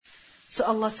So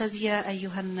Allah says, Ya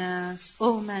ayyuhan nas,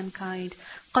 O mankind,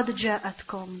 قَدْ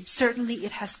جَاءَتْكُمْ, certainly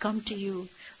it has come to you,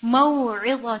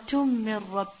 مَوْعِظَةٌ مِّن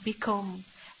رَبِّكُمْ,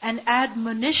 an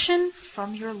admonition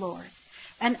from your Lord.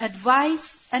 An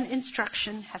advice and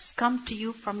instruction has come to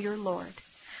you from your Lord.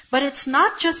 But it's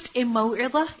not just a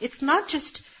maw'idah, it's not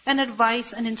just an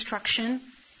advice and instruction.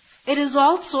 It is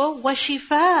also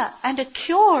washifa, and a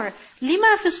cure,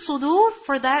 lima fi sudur,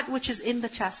 for that which is in the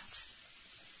chests.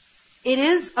 It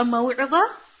is a maw'idah.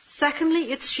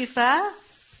 Secondly, it's shifa.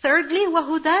 Thirdly,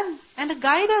 wahudan, and a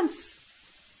guidance.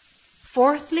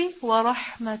 Fourthly,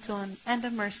 warahmatun, and a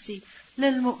mercy.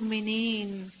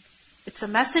 Lilmu'mineen. It's a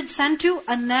message sent to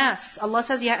an-nas. Allah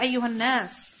says, Ya ayyuhan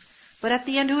nas. But at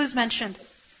the end, who is mentioned?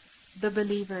 The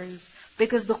believers.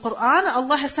 Because the Qur'an,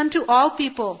 Allah has sent to all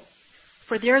people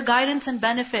for their guidance and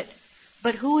benefit.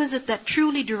 But who is it that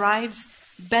truly derives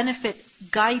benefit,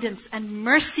 guidance, and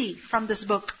mercy from this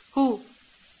book? Who?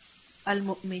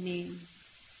 Al-mu'mineen.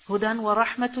 Hudan wa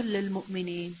rahmatul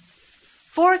lil-mu'mineen.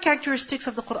 4 characteristics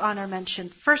of the Qur'an are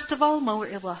mentioned. First of all,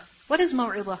 maw'idah. What is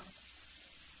maw'idah?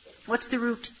 What's the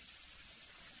root?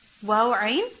 Waw,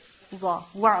 ayn, dha,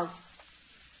 wa'adh.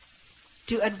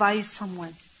 To advise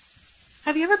someone.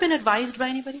 Have you ever been advised by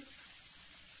anybody?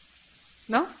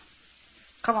 No?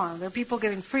 Come on, there are people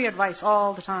giving free advice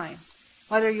all the time.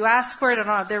 Whether you ask for it or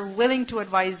not, they're willing to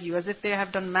advise you as if they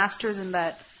have done masters in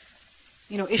that,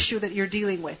 issue that you're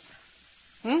dealing with.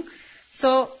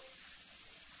 So,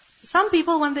 some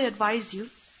people, when they advise you,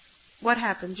 what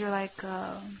happens? You're like,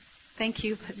 thank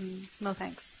you, but no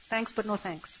thanks. Thanks, but no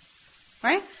thanks.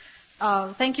 Right?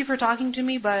 Thank you for talking to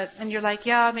me, and you're like,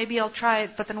 yeah, maybe I'll try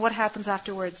it, but then what happens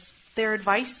afterwards? Their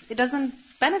advice, it doesn't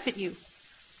benefit you.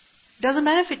 It doesn't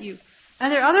benefit you.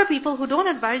 And there are other people who don't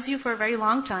advise you for a very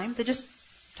long time. They just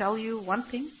tell you one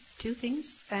thing, 2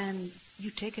 things, and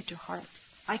you take it to heart.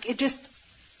 Like it just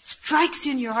strikes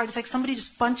you in your heart. It's like somebody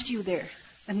just punched you there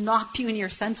and knocked you in your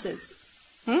senses.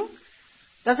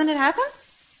 Doesn't it happen?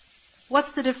 What's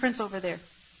the difference over there?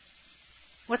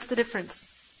 What's the difference?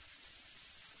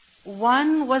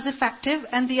 One was effective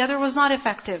and the other was not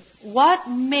effective. What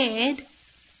made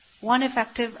one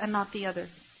effective and not the other?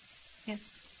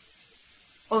 Yes.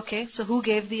 Okay, so who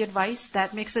gave the advice?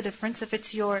 That makes a difference. If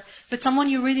it's someone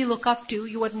you really look up to,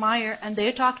 you admire, and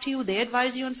they talk to you, they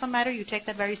advise you in some matter, you take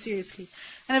that very seriously.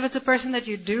 And if it's a person that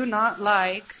you do not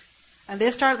like, and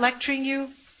they start lecturing you,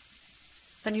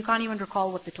 then you can't even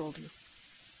recall what they told you.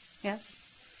 Yes?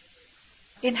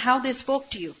 In how they spoke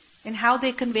to you, in how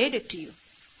they conveyed it to you,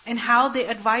 in how they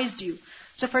advised you.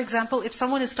 So for example, if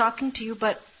someone is talking to you,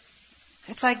 but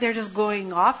it's like they're just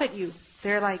going off at you.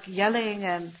 They're like yelling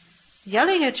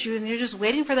at you, and you're just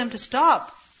waiting for them to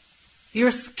stop.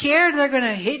 You're scared they're going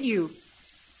to hit you.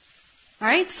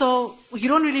 Alright? So you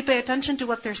don't really pay attention to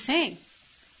what they're saying.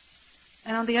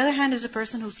 And on the other hand is a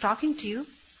person who's talking to you,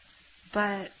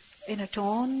 but in a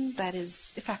tone that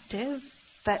is effective,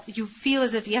 that you feel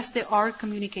as if, yes, they are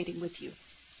communicating with you.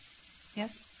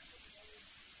 Yes?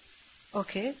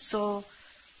 Okay, so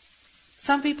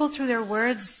some people through their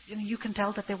words, you can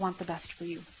tell that they want the best for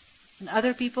you. And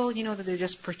other people, you know that they're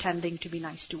just pretending to be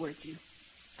nice towards you.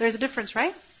 There's a difference,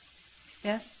 right?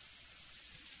 Yes?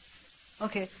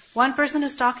 Okay. One person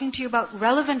is talking to you about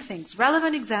relevant things,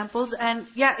 relevant examples, and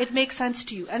yeah, it makes sense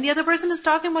to you. And the other person is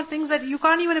talking about things that you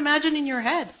can't even imagine in your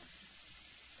head.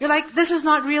 You're like, this is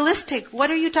not realistic. What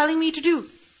are you telling me to do?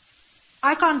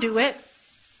 I can't do it.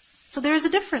 So there is a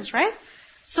difference, right?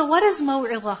 So what is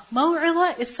maw'idah?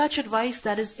 Maw'idah is such advice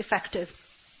that is effective.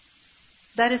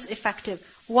 That is effective.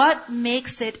 What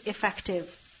makes it effective?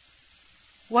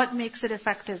 What makes it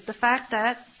effective? The fact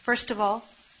that, first of all,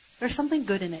 there's something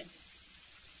good in it.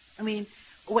 I mean,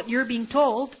 what you're being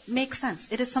told makes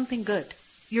sense. It is something good.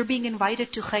 You're being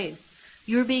invited to khayr.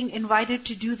 You're being invited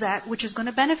to do that which is going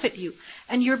to benefit you.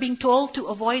 And you're being told to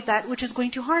avoid that which is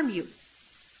going to harm you.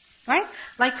 Right?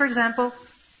 Like for example,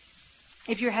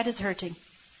 if your head is hurting,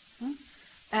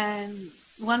 and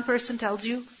one person tells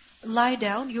you, lie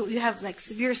down, you have like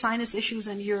severe sinus issues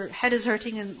and your head is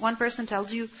hurting, and one person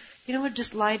tells you, you know what,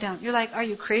 just lie down. You're like, are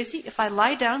you crazy? If I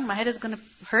lie down, my head is going to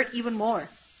hurt even more.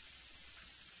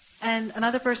 And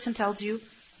another person tells you,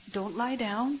 don't lie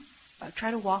down,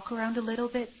 try to walk around a little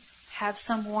bit, have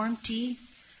some warm tea,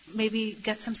 maybe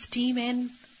get some steam in,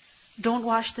 don't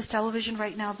watch this television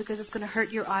right now because it's going to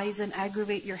hurt your eyes and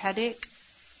aggravate your headache.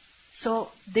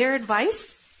 So their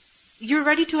advice, you're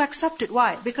ready to accept it.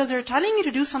 Why? Because they're telling you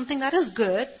to do something that is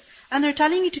good, and they're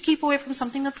telling you to keep away from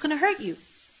something that's going to hurt you.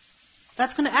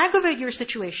 That's going to aggravate your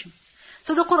situation.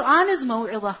 So the Qur'an is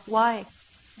maw'idah. Why?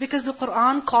 Because the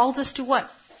Qur'an calls us to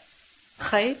what?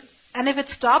 Khayr. And if it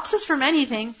stops us from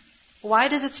anything, Why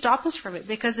does it stop us from it?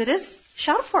 Because it is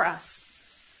shar for us.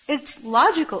 It's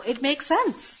logical. It makes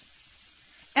sense.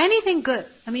 Anything good.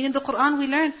 I mean, in the Quran we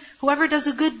learn, whoever does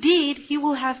a good deed, he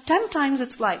will have 10 times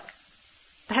its like.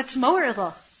 That's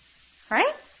maw'idah.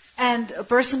 Right? And a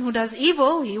person who does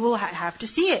evil, he will have to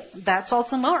see it. That's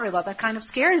also maw'idah. That kind of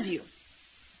scares you.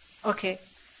 Okay.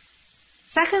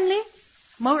 Secondly,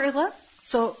 maw'idah.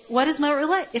 So, what is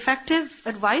maw'idah? Effective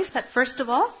advice that first of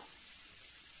all,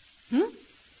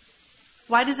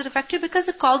 why is it effective? Because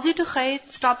it calls you to khayr,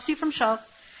 stops you from shar.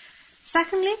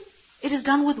 Secondly, it is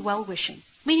done with well-wishing.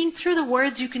 Meaning through the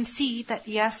words you can see that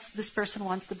yes, this person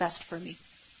wants the best for me.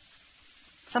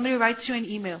 Somebody writes you an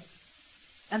email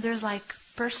and there's like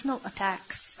personal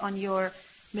attacks on your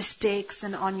mistakes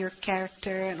and on your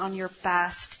character and on your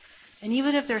past. And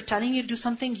even if they're telling you to do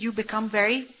something, you become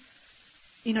very,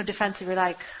 defensive. You're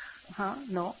like,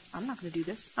 no, I'm not going to do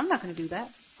this. I'm not going to do that.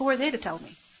 Who are they to tell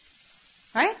me?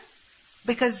 Right?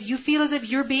 Because you feel as if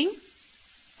you're being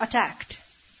attacked.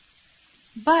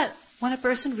 But when a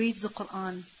person reads the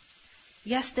Quran,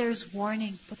 yes, there's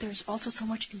warning, but there's also so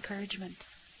much encouragement.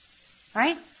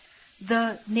 Right?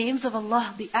 The names of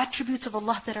Allah, the attributes of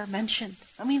Allah that are mentioned.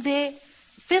 I mean, they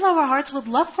fill our hearts with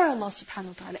love for Allah subhanahu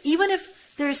wa ta'ala. Even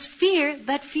if there is fear,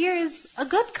 that fear is a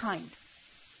good kind.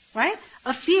 Right?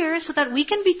 A fear so that we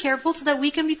can be careful, so that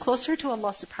we can be closer to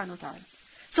Allah subhanahu wa ta'ala.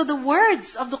 So the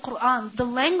words of the Quran, the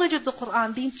language of the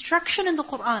Quran, the instruction in the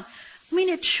Quran,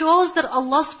 it shows that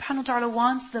Allah subhanahu wa ta'ala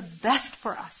wants the best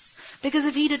for us. Because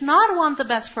if He did not want the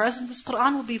best for us, then this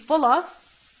Quran would be full of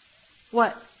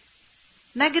what?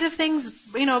 Negative things,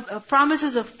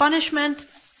 promises of punishment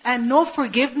and no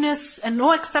forgiveness and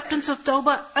no acceptance of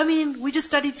tawbah. We just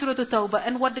studied Surah At-Tawbah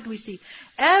and what did we see?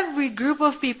 Every group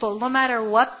of people, no matter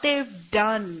what they've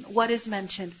done, what is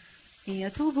mentioned?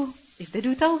 If they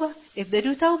do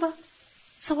tawbah.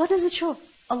 So what does it show?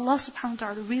 Allah subhanahu wa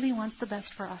ta'ala really wants the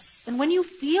best for us. And when you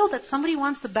feel that somebody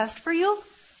wants the best for you,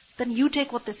 then you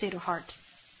take what they say to heart.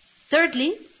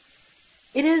 Thirdly,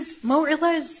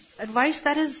 maw'idah is advice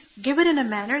that is given in a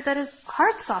manner that is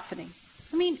heart softening.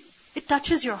 It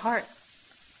touches your heart.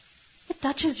 It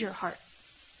touches your heart.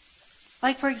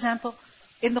 Like for example,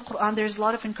 in the Quran there's a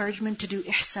lot of encouragement to do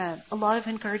ihsan, a lot of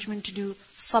encouragement to do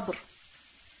sabr.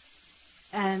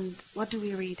 And what do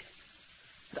we read?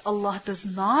 That Allah does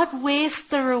not waste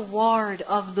the reward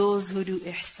of those who do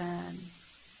ihsan.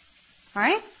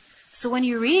 Right? So when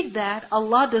you read that,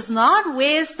 Allah does not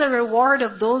waste the reward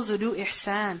of those who do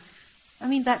ihsan.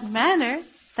 That manner,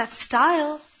 that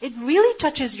style, it really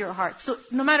touches your heart. So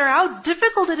no matter how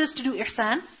difficult it is to do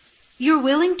ihsan, you're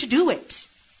willing to do it.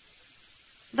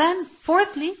 Then,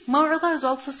 fourthly, maw'idah is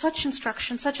also such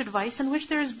instruction, such advice in which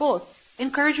there is both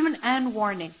encouragement and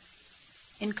warning.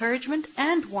 Encouragement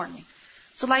and warning.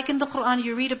 So like in the Quran,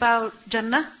 you read about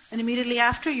Jannah, and immediately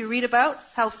after you read about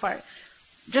hellfire.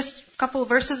 Just a couple of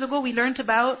verses ago, we learned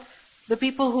about the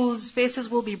people whose faces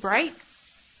will be bright,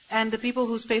 and the people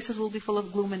whose faces will be full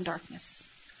of gloom and darkness.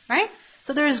 Right?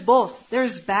 So there is both. There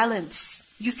is balance.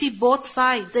 You see both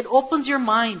sides. It opens your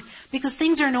mind, because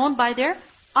things are known by their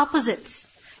opposites.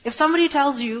 If somebody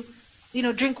tells you,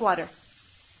 drink water,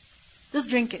 just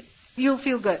drink it. You'll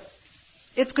feel good.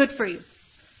 It's good for you.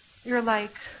 You're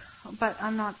like, but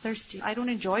I'm not thirsty. I don't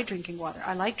enjoy drinking water.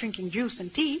 I like drinking juice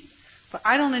and tea, but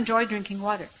I don't enjoy drinking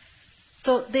water.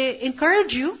 So they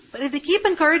encourage you, but if they keep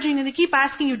encouraging and they keep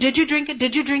asking you, did you drink it?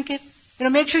 Did you drink it?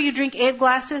 Make sure you drink 8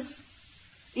 glasses.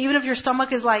 Even if your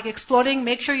stomach is like exploding,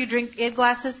 make sure you drink 8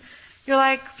 glasses. You're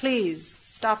like, please,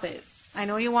 stop it. I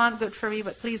know you want good for me,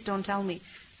 but please don't tell me.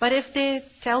 But if they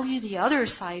tell you the other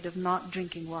side of not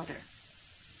drinking water,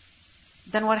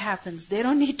 then what happens? They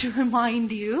don't need to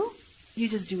remind you. You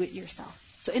just do it yourself.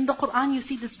 So in the Quran, you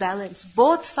see this balance.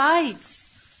 Both sides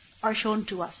are shown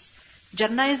to us.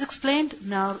 Jannah is explained,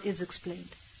 Nar is explained.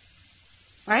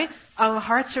 Right? Our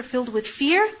hearts are filled with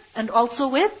fear and also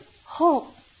with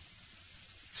hope.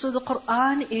 So the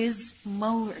Quran is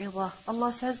maw'idah.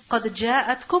 Allah says, قَدْ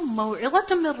جَاءَتْكُمْ مَوْعِظَةٌ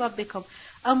مِّن رَبِّكُمْ.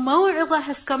 A maw'idah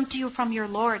has come to you from your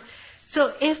Lord.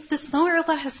 So if this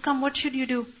maw'idah has come, what should you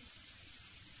do?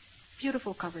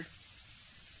 Beautiful cover.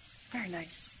 Very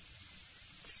nice.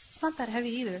 It's not that heavy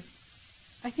either.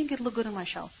 I think it'll look good on my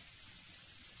shelf.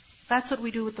 That's what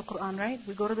we do with the Quran, right?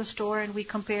 We go to the store and we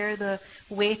compare the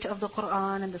weight of the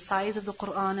Quran and the size of the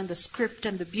Quran and the script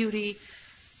and the beauty.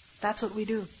 That's what we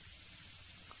do.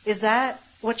 Is that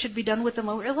what should be done with the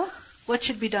maw'idah? What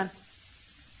should be done?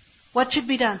 What should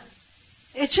be done?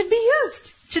 It should be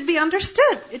used. It should be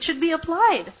understood. It should be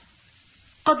applied.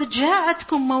 قَدْ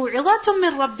جَاءَتْكُمْ مَوْعِظَةٌ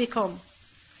مِّن رَبِّكُمْ.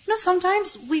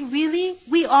 Sometimes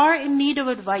we are in need of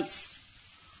advice.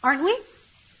 Aren't we?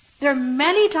 There are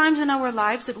many times in our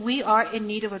lives that we are in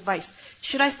need of advice.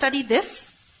 Should I study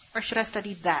this or should I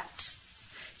study that?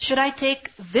 Should I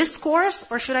take this course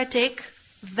or should I take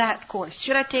that course?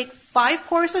 Should I take 5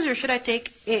 courses or should I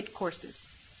take 8 courses?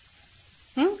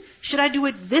 Should I do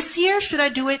it this year? Should I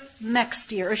do it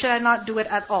next year? Or should I not do it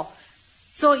at all?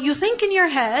 So you think in your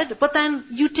head, but then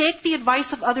you take the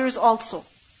advice of others also.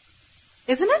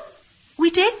 Isn't it?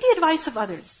 We take the advice of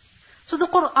others. So the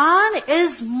Quran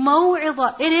is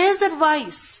maw'idah. It is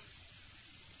advice.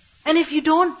 And if you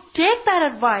don't take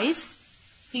that advice,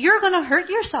 you're going to hurt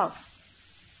yourself.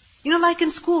 You know, like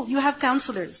in school, you have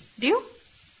counselors. Do you?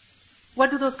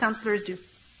 What do those counselors do?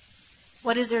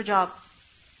 What is their job?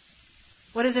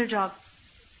 What is their job?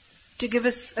 To give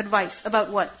us advice about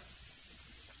what?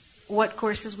 What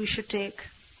courses we should take.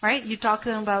 Right? You talk to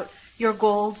them about your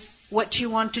goals, what you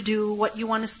want to do, what you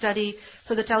want to study.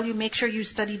 So they tell you, make sure you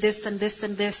study this and this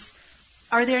and this.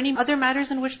 Are there any other matters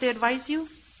in which they advise you?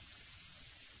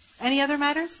 Any other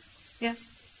matters? Yes.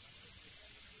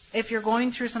 If you're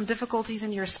going through some difficulties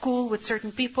in your school with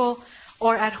certain people,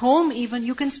 or at home even,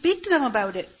 you can speak to them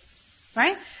about it.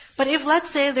 Right? But if,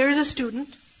 let's say, there is a student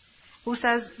who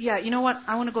says, yeah, you know what,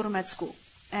 I want to go to med school.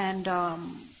 And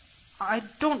I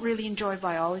don't really enjoy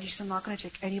biology, so I'm not going to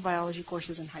take any biology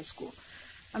courses in high school.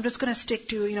 I'm just going to stick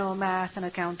to, math and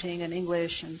accounting and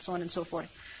English and so on and so forth.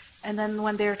 And then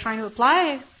when they're trying to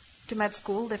apply to med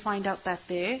school, they find out that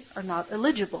they are not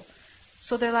eligible.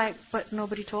 So they're like, but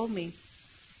nobody told me.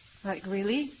 Like,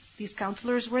 really? These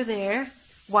counselors were there.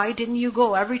 Why didn't you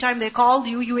go? Every time they called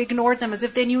you, you ignored them as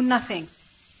if they knew nothing.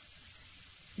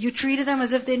 You treated them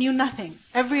as if they knew nothing.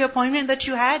 Every appointment that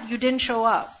you had, you didn't show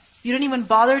up. You didn't even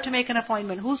bother to make an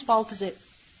appointment. Whose fault is it?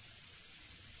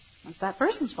 It's that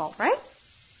person's fault, right?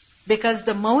 Because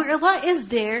the maw'idah is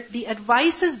there, the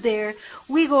advice is there.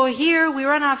 We go here, we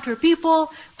run after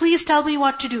people. Please tell me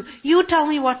what to do. You tell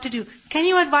me what to do. Can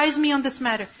you advise me on this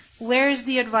matter? Where is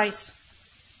the advice?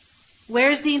 Where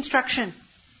is the instruction?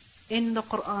 In the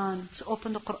Quran. So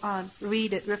open the Quran,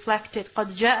 read it, reflect it.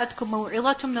 قَدْ جَاءَتْكُمْ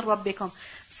مَوْعِظَةٌ مِّن رَبِّكُمْ.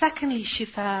 Secondly,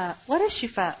 shifa. What is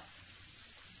shifa?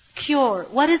 Cure.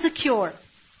 What is a cure?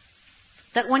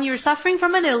 That when you're suffering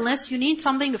from an illness, you need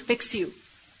something to fix you.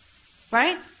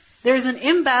 Right? There's an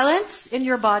imbalance in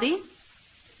your body,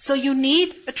 so you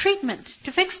need a treatment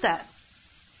to fix that.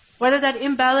 Whether that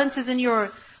imbalance is in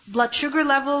your blood sugar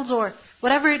levels or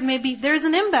whatever it may be, there's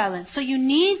an imbalance. So you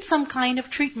need some kind of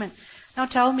treatment. Now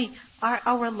tell me, are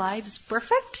our lives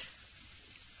perfect?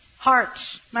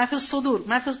 Heart. Ma fi sudur.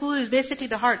 Ma fi sudur is basically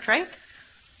the heart, right?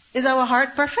 Is our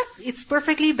heart perfect? It's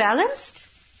perfectly balanced?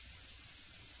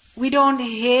 We don't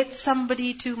hate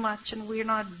somebody too much and we're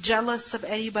not jealous of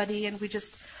anybody and we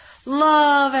just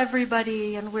love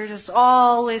everybody and we're just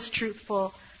always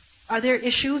truthful. Are there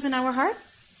issues in our heart?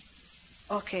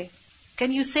 Okay.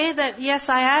 Can you say that, yes,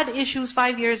 I had issues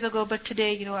 5 years ago, but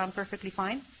today, I'm perfectly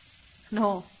fine?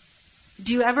 No.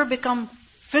 Do you ever become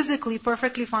physically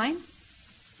perfectly fine?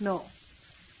 No.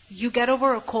 You get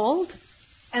over a cold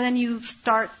and then you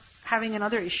start having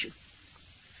another issue.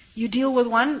 You deal with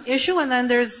one issue and then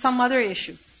there's some other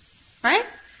issue. Right?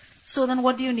 So then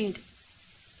what do you need?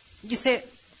 You say,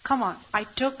 come on, I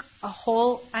took a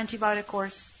whole antibiotic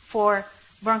course for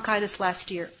bronchitis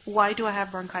last year. Why do I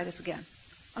have bronchitis again?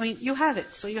 You have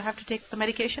it, so you have to take the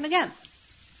medication again.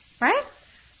 Right?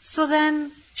 So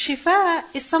then, shifa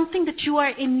is something that you are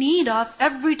in need of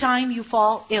every time you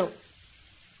fall ill.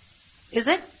 Is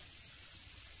it?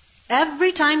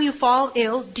 Every time you fall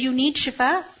ill, do you need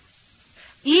shifa?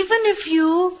 Even if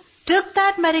you took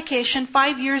that medication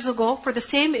 5 years ago for the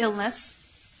same illness,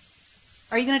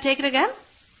 are you going to take it again?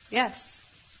 Yes.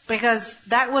 Because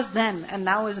that was then and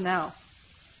now is now.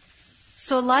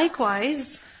 So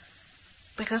likewise,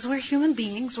 because we're human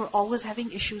beings, we're always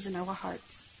having issues in our hearts.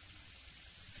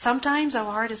 Sometimes our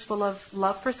heart is full of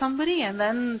love for somebody and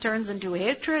then turns into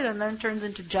hatred and then turns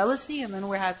into jealousy and then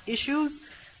we have issues.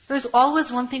 There's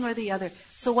always one thing or the other.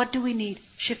 So what do we need?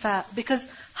 Shifa. Because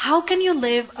how can you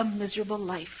live a miserable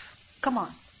life? Come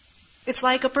on. It's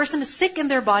like a person is sick in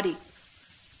their body.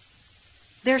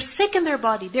 They're sick in their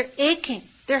body. They're aching.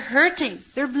 They're hurting.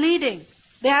 They're bleeding.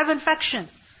 They have infection.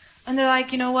 And they're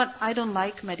like, you know what? I don't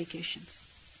like medications.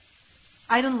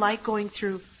 I don't like going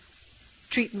through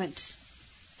treatment.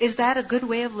 Is that a good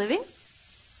way of living?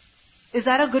 Is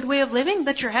that a good way of living?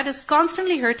 That your head is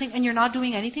constantly hurting and you're not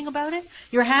doing anything about it?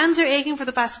 Your hands are aching for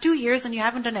the past 2 years and you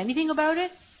haven't done anything about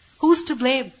it? Who's to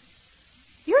blame?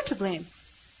 You're to blame.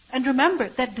 And remember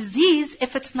that disease,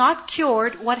 if it's not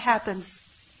cured, what happens?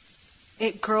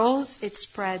 It grows, it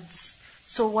spreads.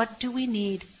 So what do we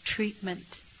need? Treatment.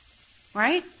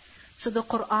 Right? So the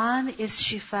Quran is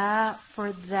shifa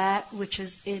for that which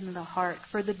is in the heart,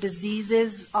 for the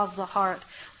diseases of the heart,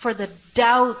 for the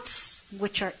doubts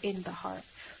which are in the heart,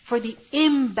 for the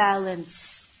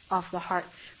imbalance of the heart.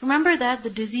 Remember that the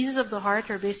diseases of the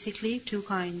heart are basically two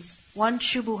kinds. One,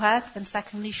 shubuhat, and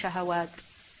secondly, shahawat.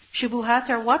 Shubuhat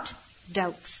are what?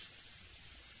 Doubts.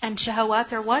 And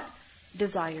shahawat are what?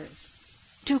 Desires.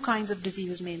 Two kinds of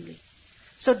diseases mainly.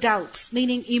 So doubts,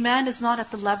 meaning iman is not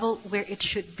at the level where it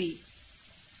should be.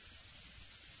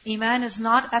 Iman is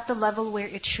not at the level where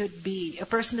it should be. A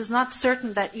person is not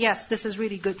certain that, yes, this is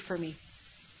really good for me.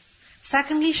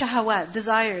 Secondly, shahawat,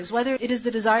 desires. Whether it is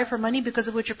the desire for money because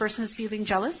of which a person is feeling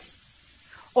jealous,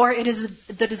 or it is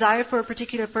the desire for a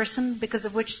particular person because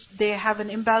of which they have an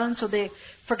imbalance, so they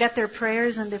forget their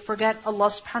prayers and they forget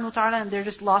Allah subhanahu wa ta'ala and they're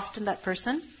just lost in that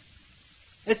person.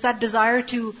 It's that desire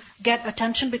to get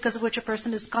attention because of which a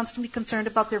person is constantly concerned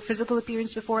about their physical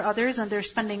appearance before others and they're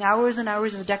spending hours and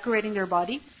hours decorating their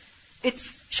body.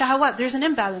 It's shahawat. There's an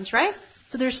imbalance, right?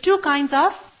 So there's two kinds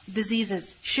of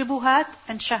diseases, shubuhat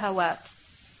and shahawat.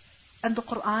 And the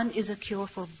Quran is a cure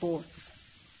for both.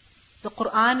 The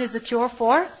Quran is a cure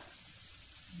for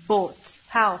both.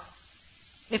 How?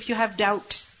 If you have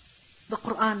doubt, the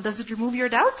Quran, does it remove your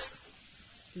doubts?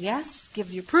 Yes.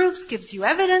 Gives you proofs, gives you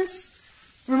evidence,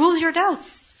 removes your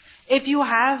doubts. If you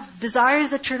have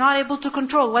desires that you're not able to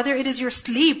control, whether it is your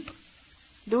sleep.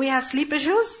 Do we have sleep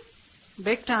issues?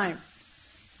 Big time.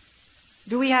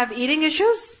 Do we have eating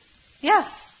issues?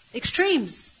 Yes.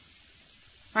 Extremes.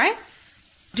 Right?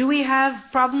 Do we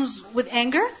have problems with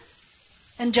anger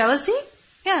and jealousy?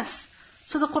 Yes.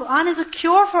 So the Quran is a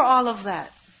cure for all of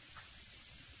that.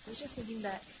 I was just thinking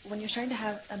that when you're trying to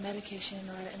have a medication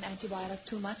or an antibiotic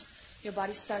too much, your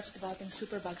body starts developing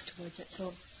superbugs towards it.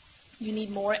 So you need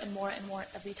more and more and more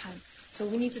every time. So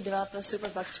we need to develop those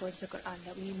superbugs towards the Quran,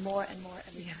 that we need more and more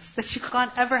every time. Yes, that you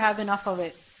can't ever have enough of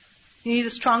it. You need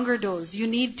a stronger dose. You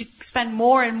need to spend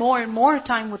more and more and more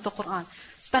time with the Quran.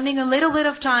 Spending a little bit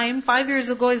of time 5 years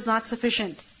ago is not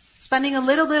sufficient. Spending a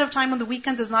little bit of time on the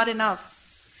weekends is not enough.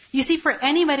 You see, for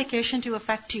any medication to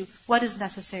affect you, what is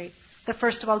necessary? That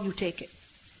first of all, you take it.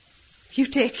 You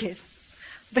take it.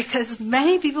 Because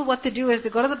many people, what they do is they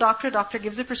go to the doctor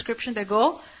gives a prescription, they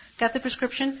go, get the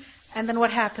prescription, and then what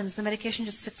happens? The medication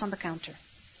just sits on the counter.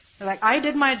 They're like, I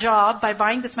did my job by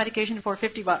buying this medication for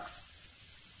 $50.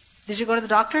 Did you go to the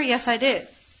doctor? Yes, I did.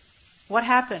 What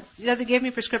happened? Yeah, they gave me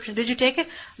a prescription. Did you take it?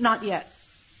 Not yet.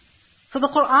 So the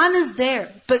Quran is there,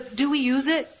 but do we use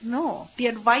it? No. The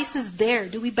advice is there.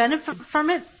 Do we benefit from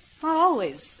it? Not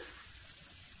always.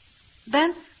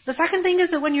 Then, the second thing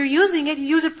is that when you're using it, you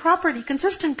use it properly,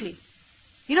 consistently.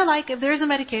 You know, like if there is a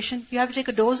medication, you have to take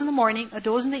a dose in the morning, a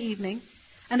dose in the evening,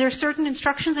 and there are certain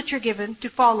instructions that you're given to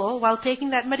follow while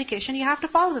taking that medication. You have to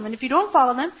follow them. And if you don't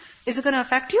follow them, is it going to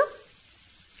affect you?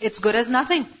 It's good as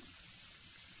nothing.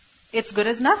 It's good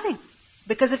as nothing.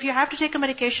 Because if you have to take a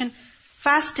medication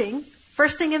fasting,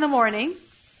 first thing in the morning,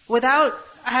 without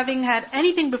having had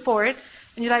anything before it,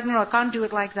 and you're like, no, I can't do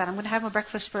it like that. I'm going to have my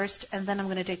breakfast first, and then I'm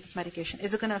going to take this medication.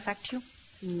 Is it going to affect you?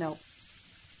 No.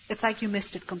 It's like you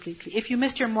missed it completely. If you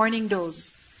missed your morning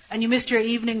dose, and you missed your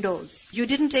evening dose, you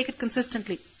didn't take it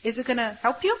consistently, is it going to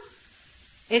help you?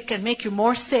 It can make you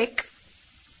more sick.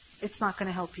 It's not going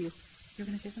to help you. You're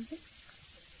going to say something?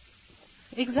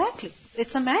 Exactly.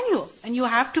 It's a manual, and you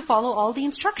have to follow all the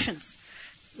instructions.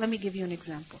 Let me give you an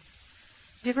example.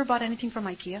 Have you ever bought anything from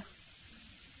IKEA?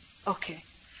 Okay.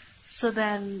 So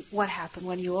then what happened?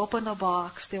 When you opened the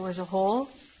box, there was a whole,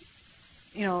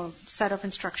 set of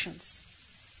instructions.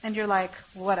 And you're like,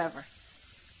 whatever.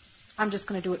 I'm just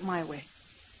going to do it my way.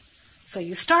 So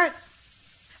you start,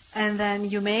 and then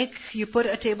you put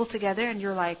a table together, and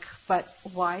you're like, but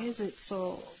why is it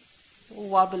so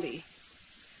wobbly?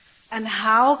 And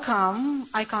how come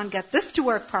I can't get this to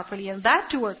work properly and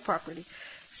that to work properly?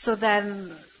 So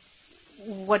then,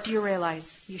 what do you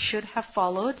realize? You should have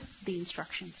followed the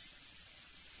instructions.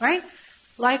 Right?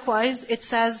 Likewise, it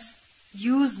says,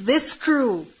 use this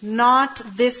screw, not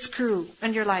this screw.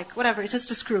 And you're like, whatever, it's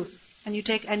just a screw. And you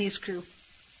take any screw.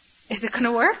 Is it going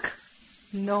to work?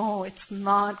 No, it's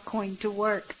not going to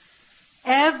work.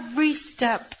 Every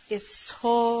step is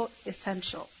so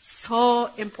essential, so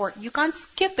important. You can't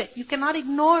skip it. You cannot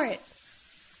ignore it.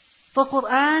 The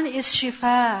Quran is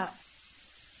shifa.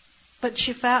 But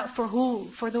shifa for who?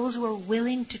 For those who are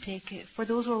willing to take it. For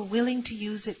those who are willing to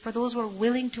use it. For those who are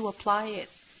willing to apply it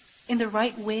in the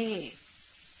right way.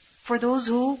 For those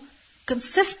who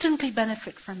consistently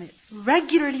benefit from it,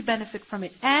 regularly benefit from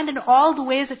it, and in all the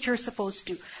ways that you're supposed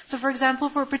to. So for example,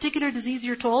 for a particular disease,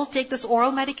 you're told, take this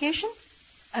oral medication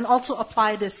and also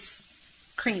apply this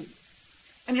cream.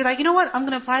 And you're like, you know what? I'm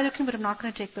going to apply the cream, but I'm not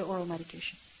going to take the oral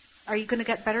medication. Are you going to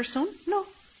get better soon? No.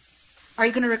 Are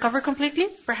you going to recover completely?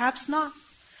 Perhaps not.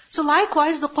 So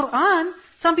likewise, the Quran,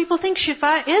 some people think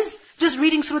shifa is just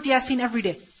reading Surah Yasin every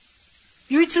day.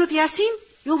 You read Surah Yasin,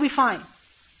 you'll be fine.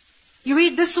 You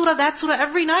read this surah, that surah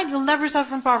every night, you'll never suffer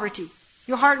from poverty.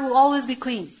 Your heart will always be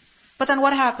clean. But then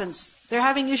what happens? They're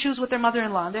having issues with their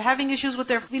mother-in-law. They're having issues with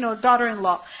their,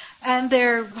 daughter-in-law. And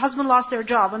their husband lost their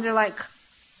job. And they're like,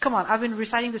 come on, I've been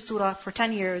reciting this surah for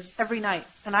 10 years, every night.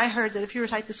 And I heard that if you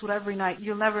recite this surah every night,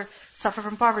 you'll never suffer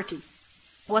from poverty.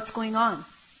 What's going on?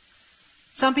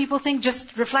 Some people think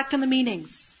just reflect on the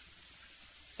meanings.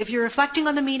 If you're reflecting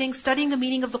on the meaning, studying the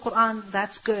meaning of the Quran,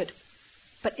 that's good.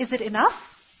 But is it enough?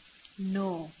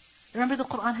 No. Remember, the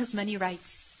Quran has many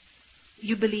rights.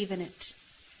 You believe in it.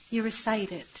 You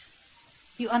recite it.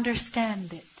 You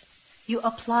understand it. You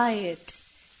apply it.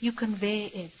 You convey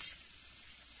it.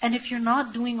 And if you're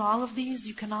not doing all of these,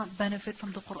 you cannot benefit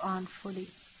from the Quran fully.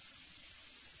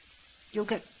 You'll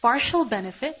get partial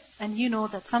benefit, and you know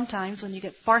that sometimes when you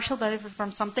get partial benefit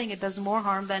from something, it does more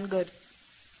harm than good.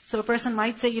 So a person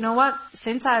might say, you know what,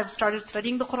 since I've started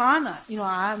studying the Quran,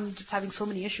 I'm just having so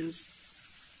many issues.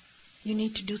 You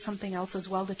need to do something else as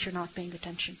well that you're not paying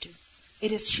attention to.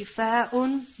 It is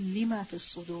shifa'un lima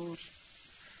fis sudur.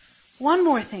 One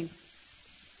more thing.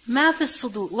 Ma fis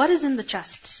sudur. What is in the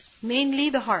chest? Mainly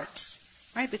the heart.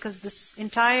 Right? Because this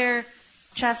entire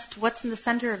chest, what's in the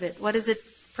center of it? What is it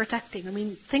protecting?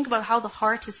 Think about how the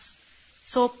heart is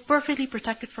so perfectly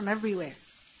protected from everywhere.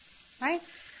 Right?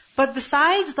 But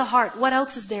besides the heart, what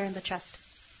else is there in the chest?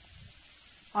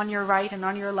 On your right and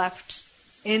on your left,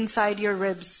 inside your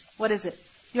ribs, what is it?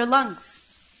 Your lungs.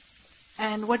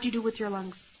 And what do you do with your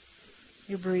lungs?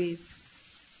 You breathe.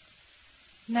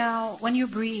 Now, when you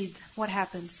breathe, what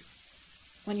happens?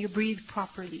 When you breathe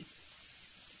properly,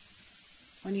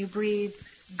 when you breathe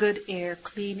good air,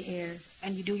 clean air,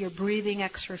 and you do your breathing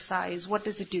exercise, what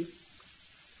does it do?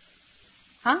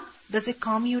 Does it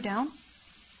calm you down?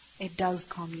 It does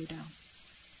calm you down.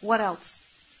 What else?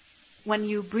 When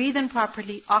you breathe in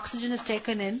properly, oxygen is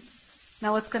taken in.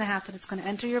 Now what's going to happen? It's going to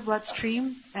enter your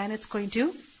bloodstream and it's going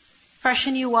to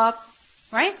freshen you up,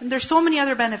 right? And there's so many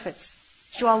other benefits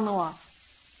that you all know of.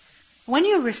 When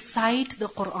you recite the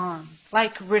Quran,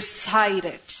 like recite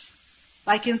it,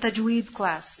 like in Tajweed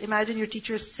class, imagine your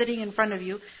teacher is sitting in front of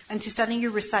you and she's telling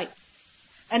you recite.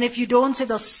 And if you don't say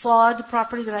the Sad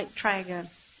properly, they're like, try again.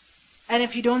 And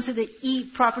if you don't say the E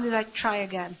properly, they're like, try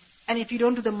again. And if you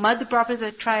don't do the Mad properly, they're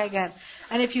like, try again.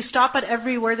 And if you stop at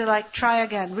every word, they're like, try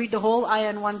again. Read the whole ayah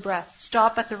in one breath.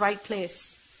 Stop at the right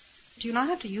place. Do you not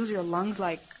have to use your lungs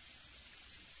like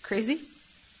crazy?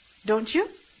 Don't you?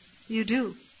 You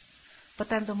do. But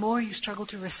then the more you struggle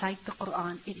to recite the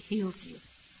Quran, it heals you.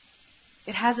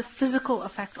 It has a physical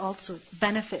effect also,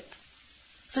 benefit.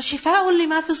 So shifa'un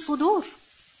lima fi sudur.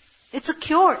 It's a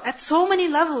cure at so many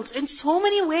levels, in so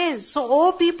many ways. So,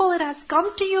 oh people, it has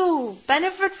come to you.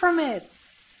 Benefit from it.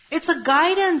 It's a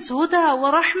guidance, huda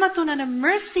wa rahmatun, and a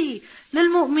mercy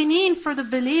lilmu'mineen, for the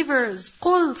believers.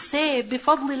 Qul, say,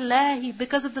 bifadlillahi,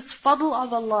 because of this fadl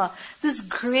of Allah, this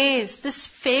grace, this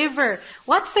favor.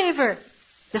 What favor?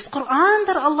 This Quran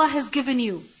that Allah has given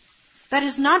you. That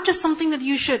is not just something that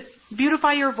you should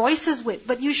beautify your voices with,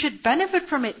 but you should benefit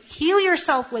from it. Heal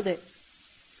yourself with it.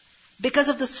 Because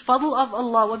of this fadl of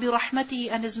Allah, wa bi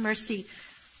rahmatihi, and His mercy.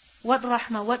 What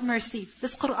rahmah, what mercy?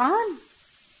 This Quran.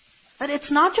 That it's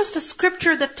not just a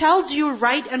scripture that tells you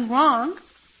right and wrong,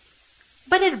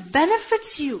 but it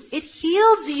benefits you. It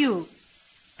heals you.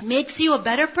 Makes you a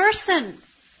better person.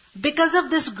 Because of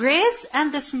this grace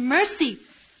and this mercy.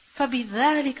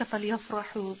 فَبِذَلِكَ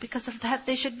فَلْيَفْرَحُوا. Because of that,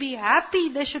 they should be happy.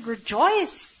 They should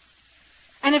rejoice.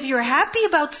 And if you're happy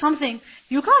about something,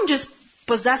 you can't just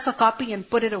possess a copy and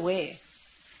put it away.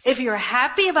 If you're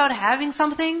happy about having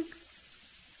something,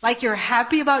 like you're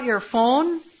happy about your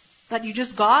phone that you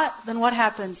just got, then what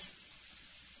happens?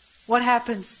 What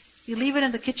happens? You leave it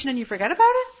in the kitchen and you forget about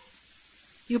it?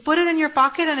 You put it in your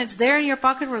pocket and it's there in your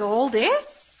pocket for the whole day?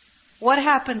 What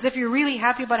happens if you're really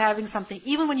happy about having something?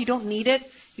 Even when you don't need it,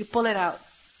 you pull it out.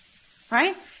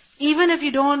 Right? Even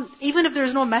if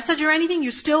there's no message or anything,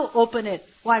 you still open it.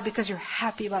 Why? Because you're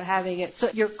happy about having it.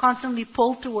 So you're constantly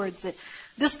pulled towards it.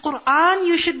 This Quran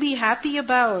you should be happy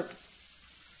about.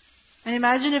 And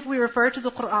imagine if we refer to the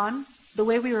Quran the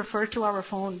way we refer to our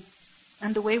phone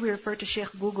and the way we refer to Sheikh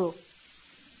Google.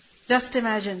 Just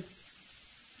imagine.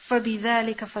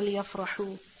 فَبِذَلِكَ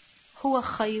فَلْيَفْرَحُوا هُوَ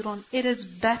خَيْرٌ. It is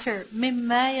better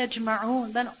مِمَّا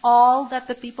يَجْمَعُونَ than all that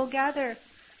the people gather.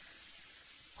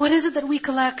 What is it that we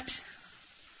collect?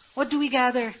 What do we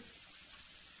gather?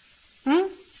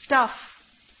 Stuff.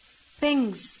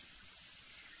 things.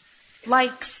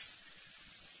 Likes.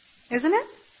 Isn't it?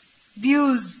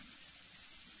 Views.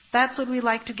 That's what we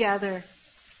like to gather.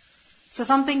 So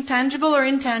something tangible or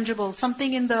intangible,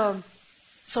 something in the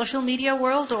social media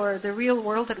world or the real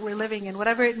world that we're living in,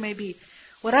 whatever it may be.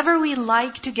 Whatever we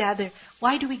like to gather.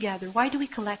 Why do we gather? Why do we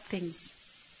collect things?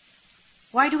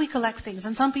 Why do we collect things?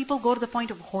 And some people go to the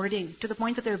point of hoarding, to the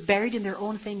point that they're buried in their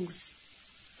own things,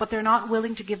 but they're not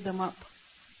willing to give them up.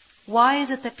 Why is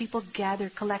it that people gather,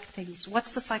 collect things?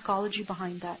 What's the psychology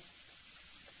behind that?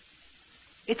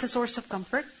 It's a source of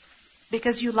comfort.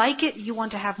 Because you like it, you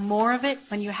want to have more of it.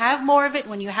 When you have more of it,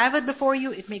 when you have it before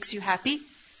you, it makes you happy.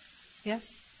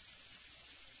 Yes?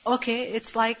 Okay,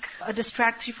 it's like it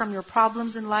distracts you from your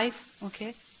problems in life.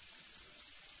 Okay?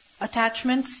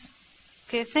 Attachments.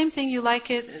 Okay, same thing, you like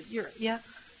it.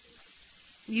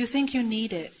 You think you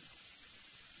need it.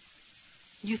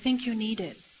 You think you need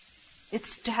it.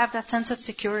 It's to have that sense of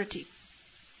security.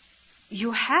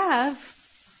 You have,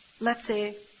 let's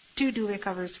say, 2 duvet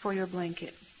covers for your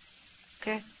blanket.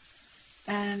 Okay?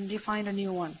 And you find a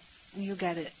new one, and you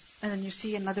get it. And then you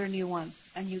see another new one,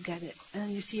 and you get it. And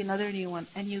then you see another new one,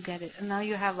 and you get it. And now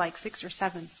you have like 6 or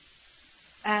 7.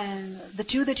 And the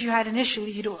 2 that you had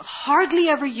initially, you don't hardly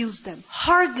ever use them.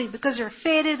 Hardly, because they're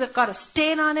faded, they've got a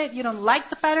stain on it, you don't like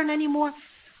the pattern anymore.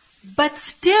 But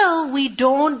still, we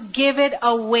don't give it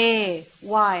away.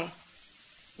 Why?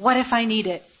 What if I need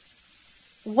it?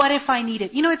 What if I need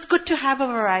it? You know, it's good to have a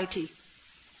variety.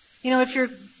 You know, if you're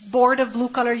bored of blue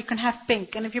color, you can have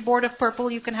pink. And if you're bored of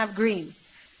purple, you can have green.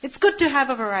 It's good to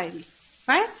have a variety.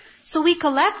 Right? So we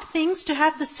collect things to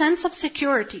have the sense of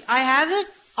security. I have it,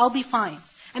 I'll be fine.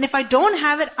 And if I don't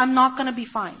have it, I'm not going to be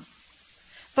fine.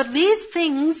 But these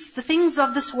things, the things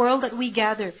of this world that we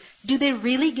gather, do they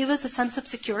really give us a sense of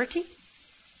security?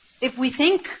 If we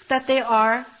think that they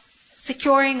are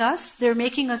securing us, they're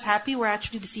making us happy, we're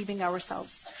actually deceiving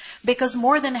ourselves. Because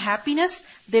more than happiness,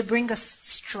 they bring us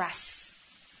stress.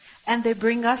 And they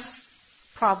bring us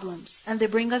problems. And they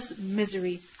bring us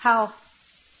misery. How?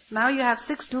 Now you have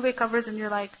 6 duvet covers and you're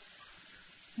like,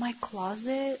 my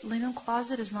closet, linen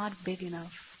closet is not big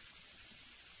enough.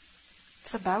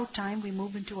 It's about time we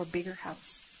move into a bigger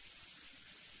house.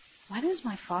 When is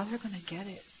my father going to get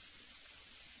it?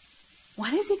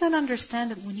 When is he going to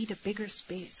understand that we need a bigger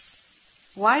space?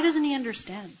 Why doesn't he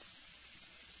understand?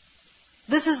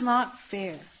 This is not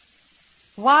fair.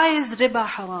 Why is riba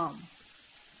haram?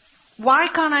 Why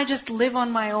can't I just live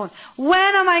on my own?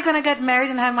 When am I going to get married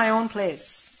and have my own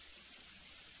place?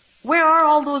 Where are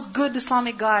all those good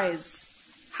Islamic guys?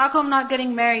 How come I'm not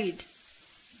getting married?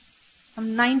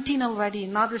 I'm 19 already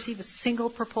and not received a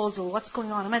single proposal. What's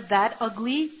going on? Am I that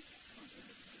ugly?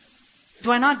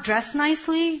 Do I not dress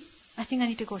nicely? I think I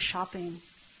need to go shopping.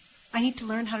 I need to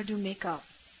learn how to do makeup.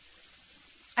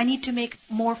 I need to make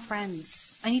more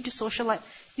friends. I need to socialize.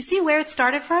 You see where it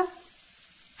started from?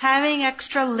 Having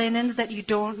extra linens that you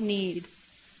don't need.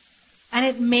 And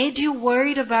it made you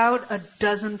worried about a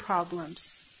dozen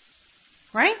problems.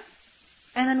 Right?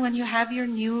 And then when you have your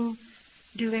new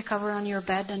duvet cover on your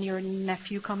bed and your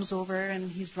nephew comes over and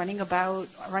he's running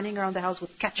around the house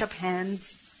with ketchup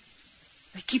hands.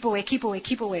 Like, keep away, keep away,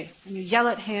 keep away. And you yell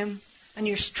at him and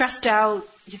you're stressed out.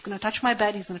 He's going to touch my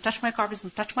bed, he's going to touch my carpet, he's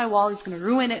going to touch my wall, he's going to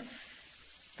ruin it.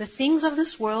 The things of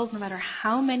this world, no matter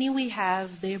how many we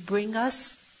have, they bring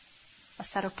us a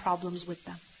set of problems with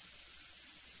them.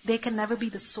 They can never be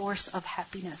the source of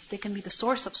happiness. They can be the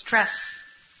source of stress,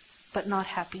 but not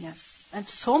happiness. And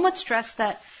so much stress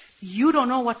that you don't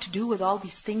know what to do with all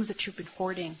these things that you've been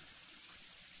hoarding.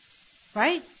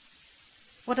 Right?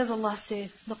 What does Allah say?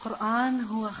 The Quran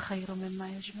huwa khayru mimma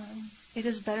yajma'un. It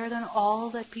is better than all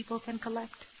that people can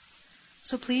collect.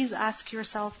 So please ask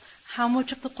yourself, how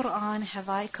much of the Quran have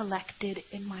I collected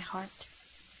in my heart?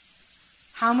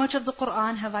 How much of the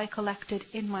Quran have I collected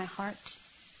in my heart?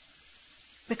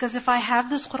 Because if I have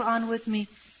this Quran with me,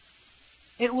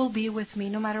 it will be with me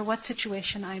no matter what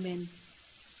situation I'm in.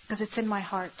 Because it's in my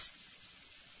heart.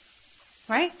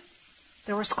 Right?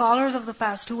 There were scholars of the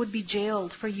past who would be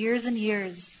jailed for years and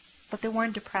years, but they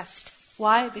weren't depressed.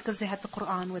 Why? Because they had the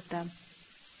Quran with them.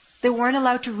 They weren't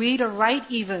allowed to read or write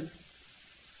even,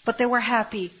 but they were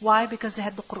happy. Why? Because they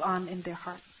had the Quran in their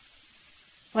heart.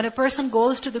 When a person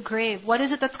goes to the grave, what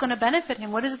is it that's going to benefit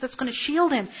him? What is it that's going to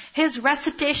shield him? His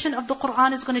recitation of the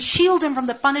Quran is going to shield him from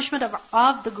the punishment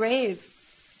of the grave.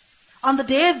 On the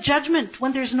day of judgment,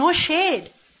 when there's no shade,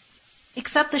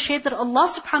 except the shade that Allah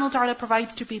subhanahu wa ta'ala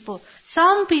provides to people.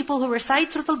 Some people who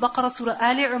recite Surah Al-Baqarah, Surah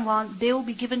Ali Imran, they will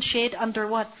be given shade under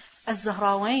what?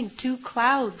 Az-Zahrawain, 2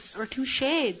 clouds or 2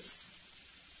 shades.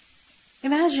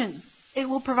 Imagine, it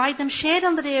will provide them shade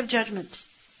on the day of judgment.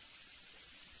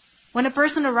 When a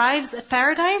person arrives at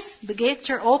paradise, the gates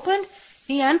are opened,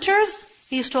 he enters,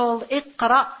 he's told,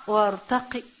 اقرأ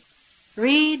وارتقي.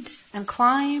 Read and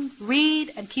climb,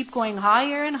 read and keep going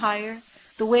higher and higher,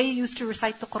 the way you used to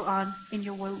recite the Quran in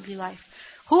your worldly life.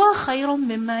 هو خير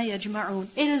مما يجمعون.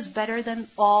 It is better than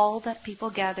all that people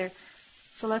gather.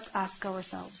 So let's ask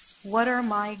ourselves, what are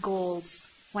my goals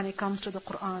when it comes to the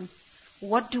Quran?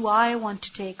 What do I want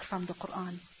to take from the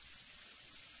Quran?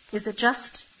 Is it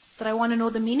just that I want to know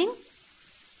the meaning?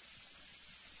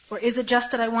 Or is it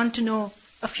just that I want to know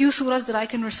a few surahs that I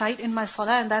can recite in my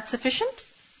salah and that's sufficient?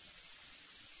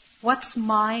 What's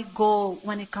my goal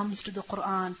when it comes to the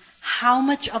Quran? How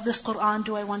much of this Quran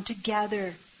do I want to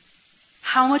gather?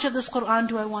 How much of this Quran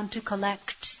do I want to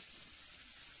collect?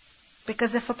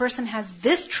 Because if a person has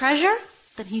this treasure,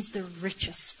 then he's the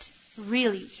richest.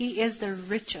 Really, he is the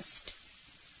richest.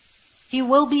 He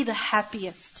will be the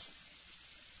happiest.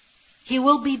 He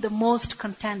will be the most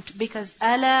content. Because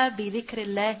أَلَا بِذِكْرِ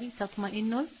اللَّهِ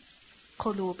تَطْمَئِنُّ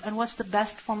الْقُلُوبِ. And what's the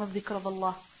best form of dhikr of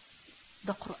Allah?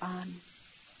 The Quran.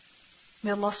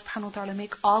 May Allah subhanahu wa ta'ala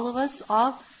make all of us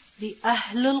of the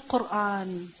Ahlul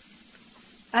Quran.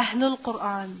 Ahlul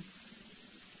Quran.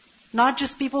 Not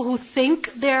just people who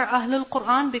think they're Ahlul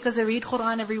Quran because they read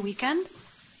Quran every weekend,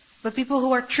 but people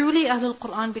who are truly Ahlul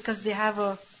Quran because they have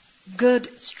a good,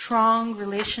 strong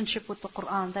relationship with the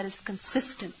Quran that is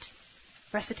consistent.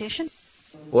 Recitation.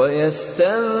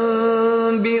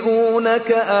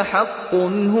 وَيَسْتَنْبِئُونَكَ أَحَقٌّ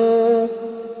هُوَ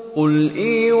قُلْ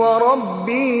إِي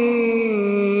وَرَبِّي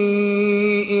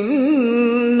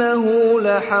إِنَّهُ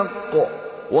لَحَقٌّ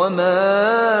وَمَا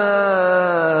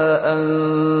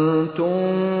أَنْتُمْ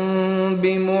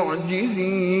بِمُعْجِزِينَ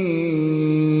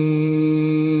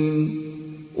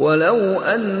وَلَوْ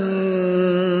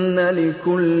أَنَّ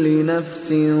لِكُلِّ نَفْسٍ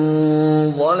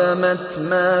ظَلَمَتْ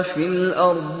مَا فِي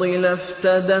الْأَرْضِ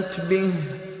لَافْتَدَتْ بِهِ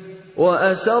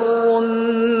وَأَسَرُّوا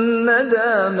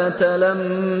النَّدَامَةَ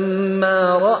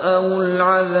لَمَّا رَأَوُا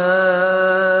الْعَذَابَ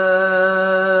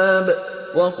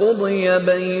وَقُضِيَ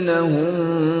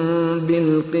بَيْنَهُم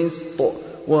بِالْقِسْطِ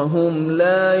وَهُمْ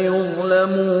لَا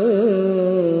يُظْلَمُونَ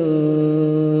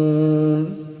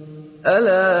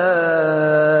أَلَا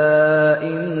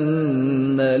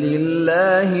إِنَّ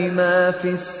لِلَّهِ مَا فِي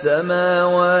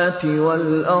السَّمَاوَاتِ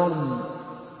وَالْأَرْضِ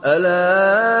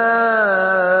أَلَا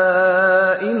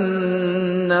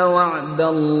إِنَّ وَعْدَ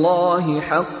اللَّهِ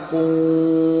حَقٌّ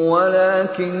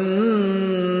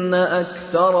وَلَكِنَّ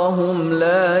أَكْثَرَهُمْ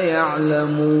لَا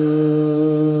يَعْلَمُونَ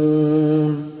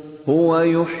هُوَ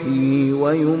يُحْيِي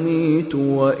وَيُمِيتُ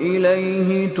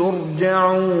وَإِلَيْهِ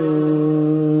تُرْجَعُونَ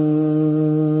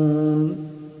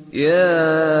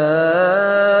يَا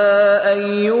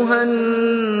أَيُّهَا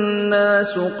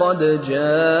النَّاسُ قَدْ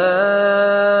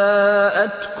جَاءَتْكُمْ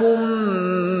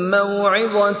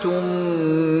مَوْعِظَةٌ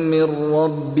مِّن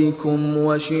رَّبِّكُمْ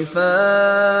وَشِفَاءٌ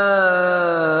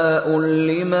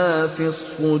لِّمَا فِي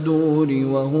الصُّدُورِ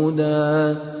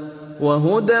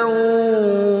وَهُدًى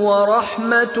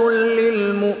وَرَحْمَةٌ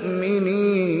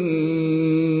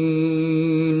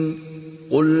لِّلْمُؤْمِنِينَ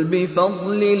قُلْ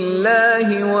بِفَضْلِ اللَّهِ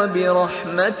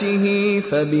وَبِرَحْمَتِهِ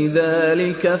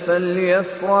فَبِذَلِكَ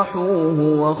فَلْيَفْرَحُوا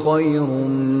هُوَ خَيْرٌ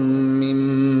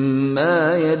مِّمَّا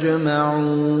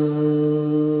يَجْمَعُونَ.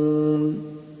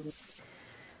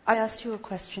 I asked you a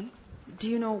question. Do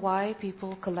you know why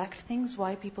people collect things?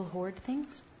 Why people hoard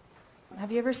things?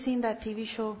 Have you ever seen that TV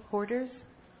show, Hoarders?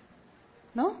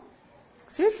 No?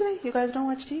 Seriously? You guys don't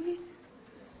watch TV?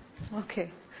 Okay.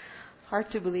 Hard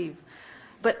to believe.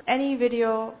 But any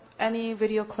video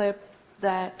clip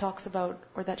that talks about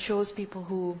or that shows people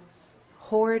who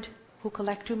hoard, who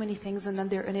collect too many things and then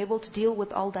they're unable to deal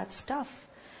with all that stuff.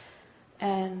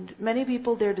 And many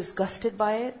people, they're disgusted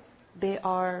by it. They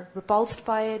are repulsed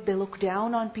by it. They look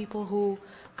down on people who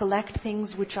collect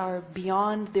things which are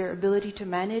beyond their ability to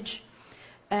manage.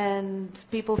 And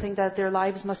people think that their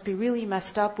lives must be really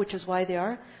messed up, which is why they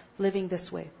are living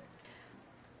this way.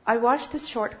 I watched this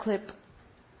short clip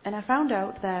and I found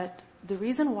out that the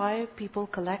reason why people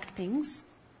collect things,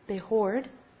 they hoard,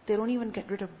 they don't even get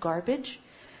rid of garbage,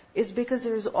 is because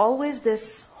there's always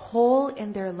this hole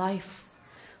in their life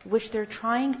which they're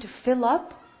trying to fill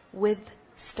up with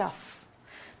stuff.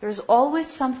 There's always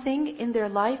something in their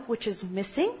life which is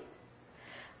missing.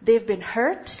 They've been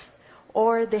hurt,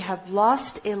 or they have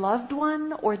lost a loved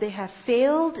one, or they have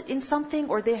failed in something,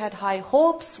 or they had high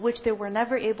hopes which they were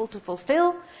never able to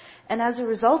fulfill. And as a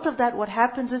result of that, what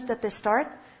happens is that they start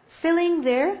filling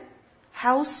their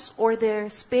house or their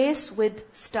space with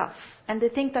stuff. And they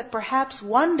think that perhaps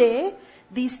one day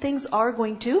these things are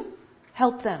going to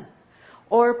help them.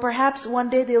 Or perhaps one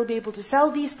day they'll be able to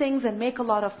sell these things and make a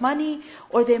lot of money,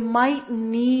 or they might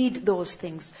need those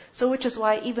things. So which is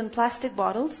why even plastic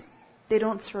bottles, they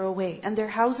don't throw away. And their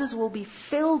houses will be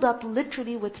filled up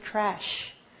literally with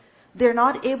trash. They're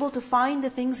not able to find the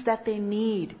things that they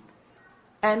need.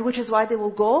 And which is why they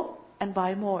will go and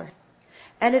buy more.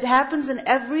 And it happens in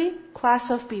every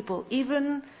class of people.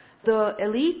 Even the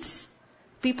elite,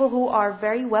 people who are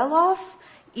very well off,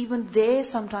 even they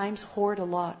sometimes hoard a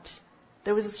lot.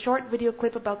 There was a short video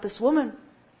clip about this woman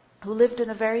who lived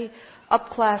in a very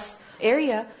up-class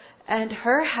area, and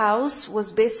her house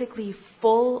was basically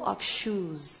full of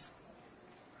shoes.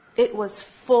 It was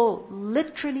full,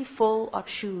 literally full of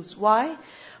shoes. Why?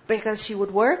 Because she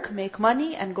would work, make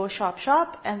money, and go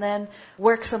shop, and then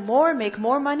work some more, make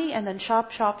more money, and then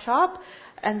shop,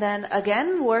 and then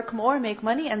again work more, make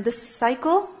money, and this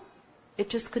cycle, it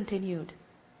just continued.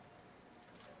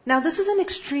 Now this is an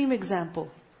extreme example,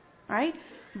 right?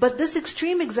 But this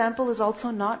extreme example is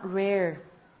also not rare.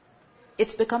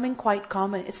 It's becoming quite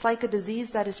common. It's like a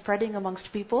disease that is spreading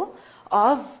amongst people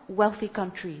of wealthy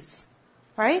countries,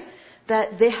 right?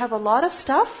 That they have a lot of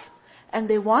stuff, and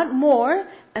they want more,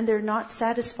 and they're not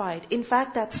satisfied. In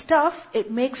fact, that stuff, it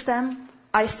makes them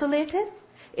isolated.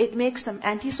 It makes them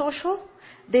antisocial.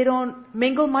 They don't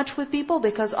mingle much with people,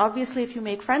 because obviously if you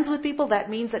make friends with people, that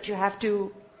means that you have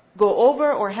to go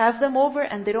over or have them over,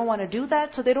 and they don't want to do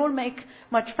that. So they don't make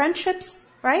much friendships,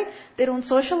 right? They don't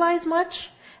socialize much,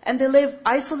 and they live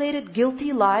isolated,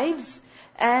 guilty lives,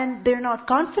 and they're not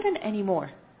confident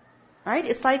anymore, right?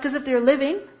 It's like as if they're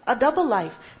living a double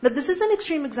life. Now this is an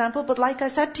extreme example, but like I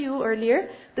said to you earlier,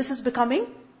 this is becoming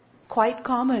quite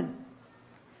common.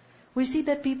 We see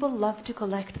that people love to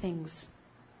collect things.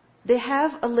 They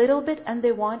have a little bit and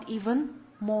they want even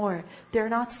more. They're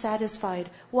not satisfied.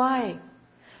 Why?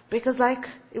 Because like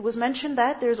it was mentioned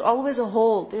that there's always a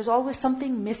hole. There's always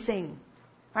something missing.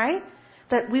 Right?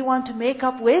 That we want to make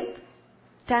up with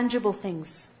tangible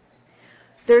things.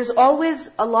 There's always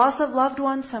a loss of loved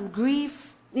ones, some grief,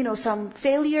 some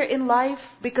failure in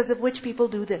life, because of which people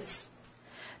do this.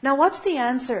 Now what's the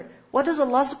answer? What does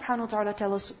Allah subhanahu wa ta'ala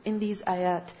tell us in these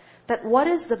ayat? That what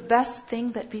is the best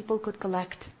thing that people could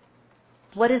collect?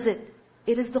 What is it?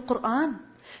 It is the Qur'an.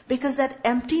 Because that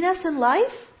emptiness in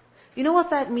life, you know what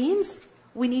that means?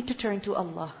 We need to turn to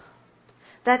Allah.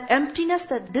 That emptiness,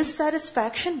 that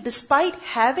dissatisfaction, despite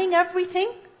having everything,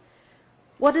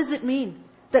 what does it mean?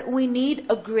 That we need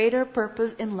a greater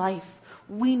purpose in life.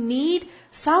 We need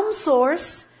some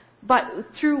source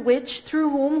through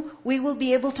whom we will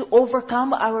be able to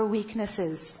overcome our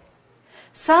weaknesses.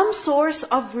 Some source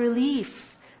of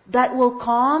relief that will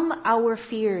calm our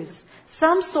fears.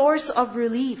 Some source of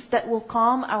relief that will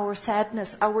calm our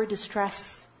sadness, our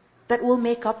distress. That will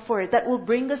make up for it. That will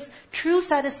bring us true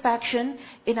satisfaction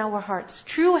in our hearts.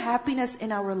 True happiness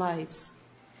in our lives.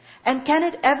 And can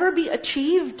it ever be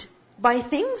achieved by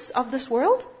things of this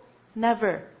world?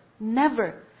 Never.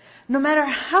 Never. No matter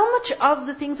how much of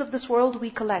the things of this world we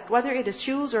collect, whether it is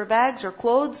shoes or bags or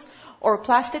clothes or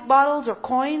plastic bottles or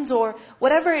coins or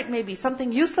whatever it may be,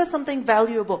 something useless, something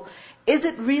valuable, is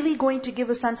it really going to give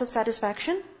a sense of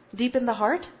satisfaction deep in the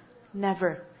heart?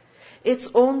 Never. It's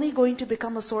only going to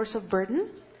become a source of burden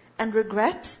and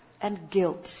regret and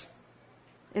guilt.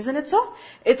 Isn't it so?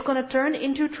 It's going to turn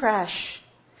into trash.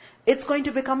 It's going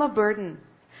to become a burden.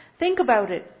 Think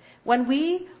about it. When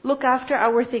we look after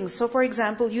our things, so for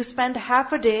example, you spend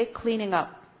half a day cleaning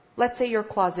up, let's say your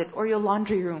closet or your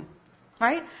laundry room,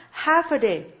 right? Half a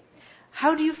day.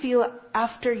 How do you feel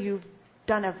after you've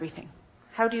done everything?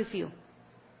 How do you feel?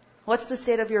 What's the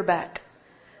state of your back?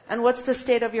 And what's the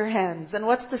state of your hands? And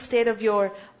what's the state of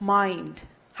your mind?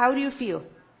 How do you feel?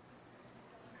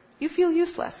 You feel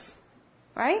useless,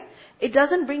 right? It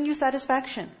doesn't bring you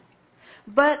satisfaction.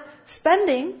 But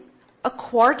spending a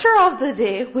quarter of the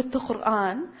day with the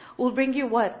Qur'an will bring you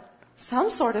what?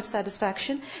 Some sort of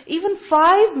satisfaction. Even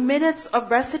 5 minutes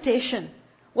of recitation,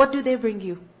 what do they bring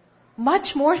you?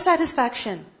 Much more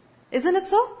satisfaction. Isn't it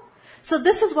so? So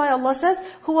this is why Allah says,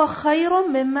 هُوَ خَيْرٌ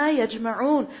مِمَّا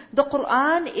يَجْمَعُونَ. The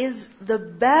Qur'an is the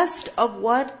best of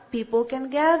what people can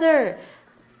gather.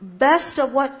 Best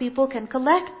of what people can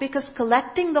collect. Because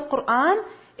collecting the Qur'an,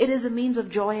 it is a means of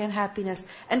joy and happiness.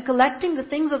 And collecting the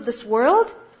things of this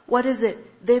world, what is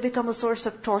it? They become a source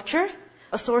of torture,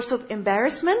 a source of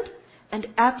embarrassment, and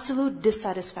absolute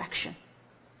dissatisfaction.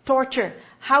 Torture.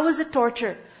 How is it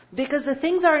torture? Because the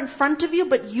things are in front of you,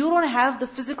 but you don't have the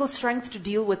physical strength to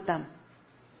deal with them.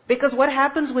 Because what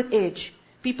happens with age?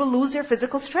 People lose their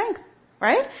physical strength,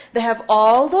 right? They have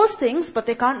all those things, but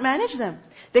they can't manage them.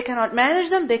 They cannot manage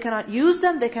them, they cannot use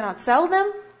them, they cannot sell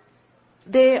them.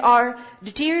 They are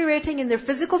deteriorating in their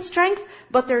physical strength,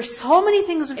 but there are so many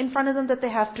things in front of them that they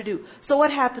have to do. So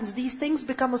what happens? These things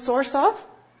become a source of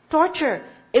torture,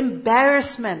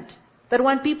 embarrassment. That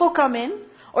when people come in,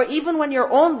 or even when your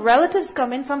own relatives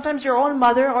come in, sometimes your own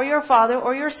mother or your father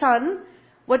or your son,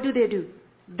 what do?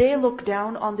 They look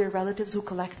down on their relatives who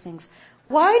collect things.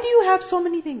 Why do you have so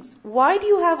many things? Why do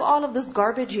you have all of this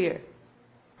garbage here?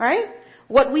 Right?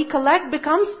 What we collect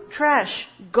becomes trash,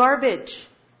 garbage.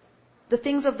 The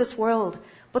things of this world.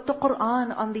 But the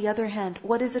Qur'an, on the other hand,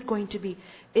 what is it going to be?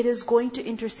 It is going to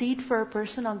intercede for a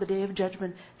person on the Day of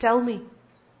Judgment. Tell me,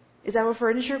 is our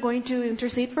furniture going to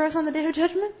intercede for us on the Day of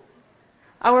Judgment?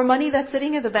 Our money that's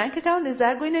sitting in the bank account, is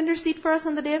that going to intercede for us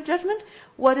on the Day of Judgment?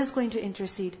 What is going to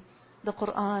intercede? The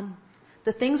Qur'an.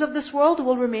 The things of this world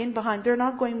will remain behind. They're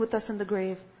not going with us in the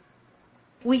grave.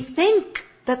 We think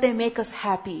that they make us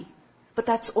happy, but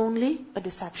that's only a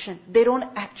deception. They don't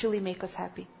actually make us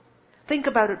happy. Think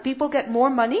about it. People get more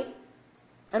money,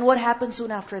 and what happens soon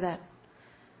after that?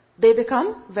 They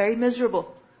become very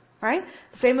miserable. Right?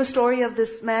 The famous story of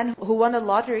this man who won a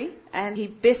lottery, and he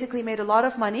basically made a lot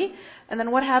of money. And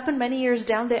then what happened? Many years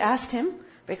down, they asked him,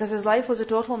 because his life was a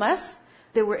total mess,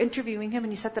 they were interviewing him,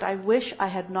 and he said that, I wish I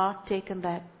had not taken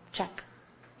that check.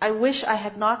 I wish I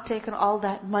had not taken all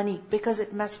that money, because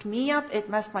it messed me up, it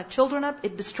messed my children up,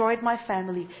 it destroyed my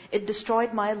family, it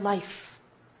destroyed my life.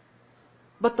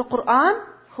 But the Qur'an,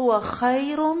 huwa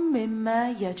khayrum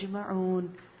mimma yajma'un.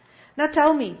 Now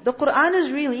tell me, the Qur'an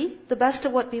is really the best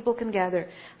of what people can gather.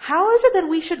 How is it that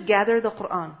we should gather the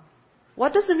Qur'an?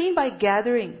 What does it mean by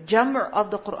gathering, jamr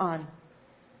of the Qur'an?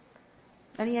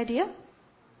 Any idea?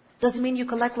 Does it mean you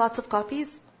collect lots of copies?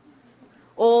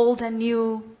 Old and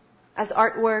new, as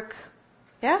artwork?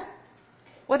 Yeah?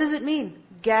 What does it mean?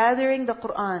 Gathering the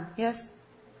Qur'an. Yes?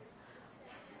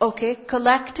 Okay,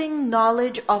 collecting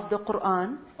knowledge of the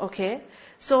Qur'an. Okay.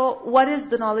 So what is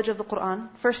the knowledge of the Qur'an?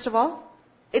 First of all,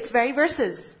 it's very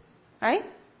verses. Right?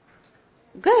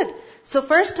 Good. So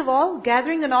first of all,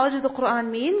 gathering the knowledge of the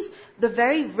Qur'an means the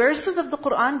very verses of the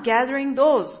Qur'an, gathering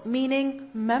those, meaning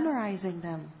memorizing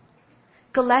them.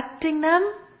 Collecting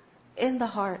them in the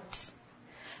heart.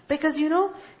 Because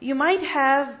you might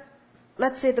have,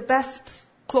 let's say, the best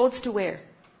clothes to wear.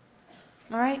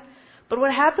 Alright? But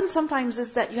what happens sometimes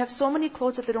is that you have so many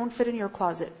clothes that they don't fit in your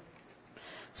closet.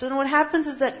 So then what happens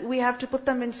is that we have to put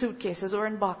them in suitcases or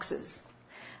in boxes.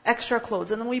 Extra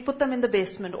clothes. And then we put them in the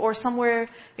basement or somewhere,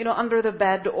 under the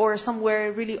bed or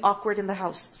somewhere really awkward in the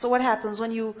house. So what happens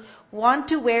when you want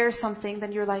to wear something,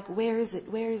 then you're like, where is it?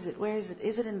 Where is it? Where is it?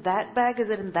 Is it in that bag? Is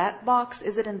it in that box?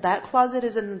 Is it in that closet?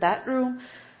 Is it in that room?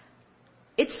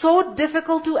 It's so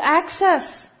difficult to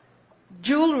access.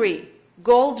 Jewelry,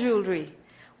 gold jewelry.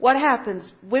 What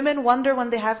happens? Women wonder when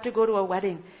they have to go to a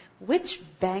wedding, which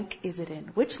bank is it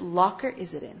in? Which locker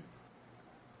is it in?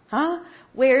 Huh?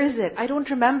 Where is it? I don't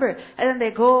remember. And then they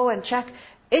go and check.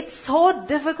 It's so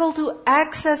difficult to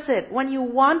access it. When you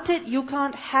want it, you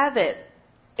can't have it.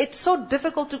 It's so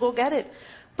difficult to go get it.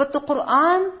 But the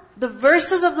Qur'an, the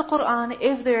verses of the Qur'an,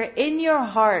 if they're in your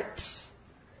heart,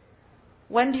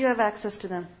 when do you have access to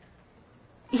them?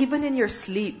 Even in your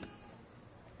sleep.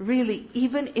 Really,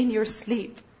 even in your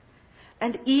sleep.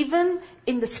 And even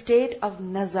in the state of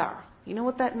nazar. You know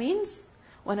what that means?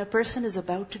 When a person is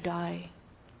about to die.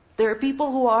 There are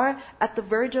people who are at the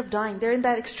verge of dying. They're in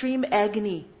that extreme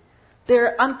agony.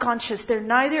 They're unconscious. They're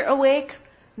neither awake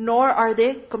nor are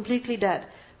they completely dead.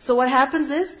 So what happens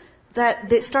is that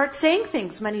they start saying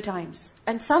things many times.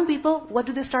 And some people, what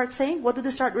do they start saying? What do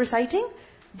they start reciting?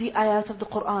 The ayat of the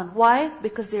Qur'an. Why?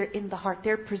 Because they're in the heart.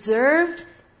 They're preserved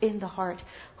in the heart.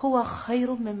 هُوَ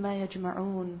خَيْرٌ مِمَّا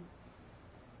يَجْمَعُونَ.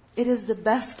 It is the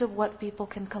best of what people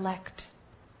can collect.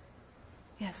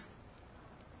 Yes.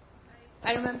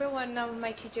 I remember one of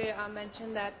my teacher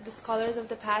mentioned that the scholars of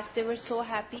the past, they were so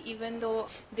happy even though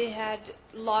they had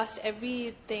lost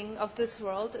everything of this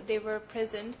world. They were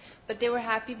imprisoned, but they were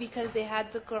happy because they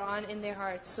had the Qur'an in their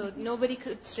hearts. So nobody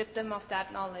could strip them of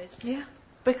that knowledge. Yeah,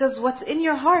 because what's in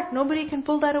your heart, nobody can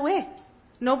pull that away.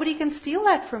 Nobody can steal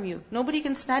that from you. Nobody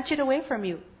can snatch it away from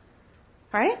you.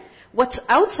 Right? What's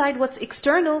outside, what's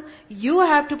external, you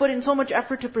have to put in so much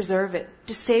effort to preserve it,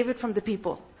 to save it from the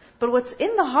people. But what's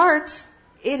in the heart,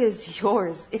 it is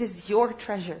yours. It is your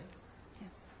treasure. Yes.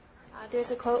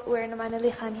 There's a quote where Nu'man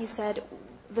Ali Khan, he said,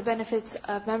 the benefits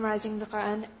of memorizing the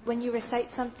Qur'an, when you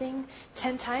recite something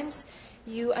 10 times,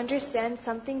 you understand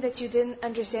something that you didn't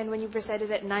understand when you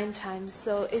recited it 9 times.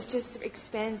 So it just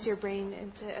expands your brain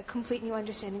into a complete new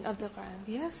understanding of the Qur'an.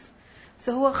 Yes.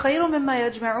 So هُوَ خَيْرٌ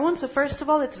مِمَّا يَجْمَعُونَ. So first of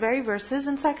all, it's very verses.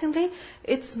 And secondly,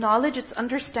 it's knowledge, it's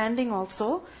understanding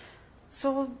also.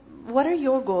 So what are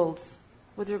your goals?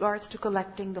 with regards to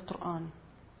collecting the Quran?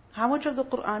 How much of the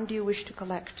Quran do you wish to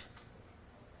collect?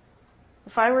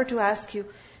 If I were to ask you,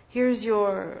 here's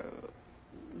your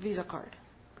Visa card,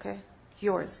 okay?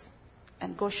 Yours.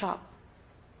 And go shop.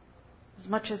 As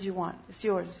much as you want. It's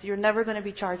yours. You're never going to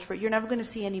be charged for it. You're never going to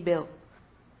see any bill.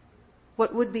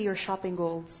 What would be your shopping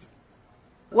goals?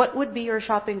 What would be your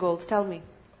shopping goals? Tell me.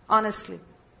 Honestly.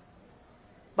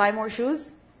 Buy more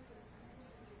shoes?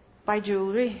 Buy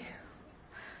jewelry?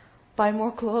 Buy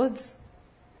more clothes?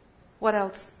 What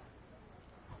else?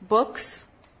 Books?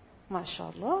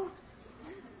 MashaAllah.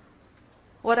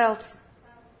 What else?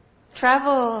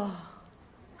 Travel.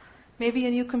 Maybe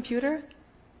a new computer?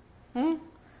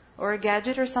 Or a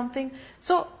gadget or something.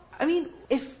 So,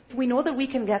 if we know that we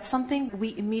can get something,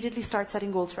 we immediately start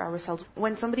setting goals for ourselves.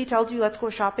 When somebody tells you, let's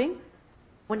go shopping,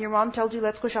 when your mom tells you,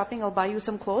 let's go shopping, I'll buy you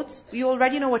some clothes, you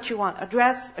already know what you want. A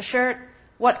dress, a shirt,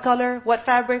 what color, what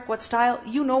fabric, what style.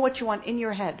 You know what you want in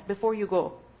your head before you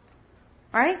go.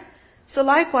 Alright? So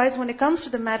likewise, when it comes to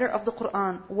the matter of the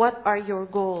Quran, what are your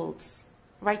goals?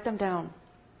 Write them down.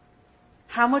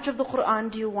 How much of the Quran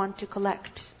do you want to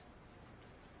collect?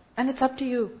 And it's up to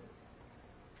you.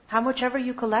 How much ever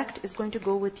you collect is going to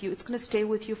go with you. It's going to stay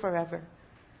with you forever.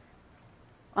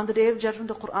 On the Day of Judgment,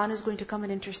 the Quran is going to come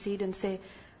and intercede and say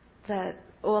that,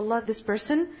 oh Allah, this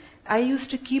person, I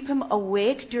used to keep him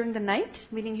awake during the night,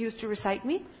 meaning he used to recite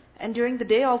me, and during the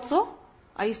day also,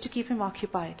 I used to keep him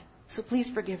occupied. So please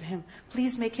forgive him.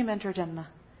 Please make him enter Jannah.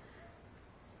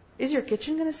 Is your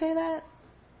kitchen going to say that?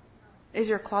 Is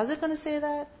your closet going to say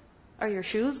that? Are your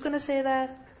shoes going to say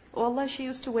that? Oh Allah, she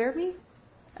used to wear me.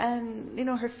 And,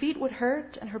 her feet would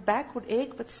hurt and her back would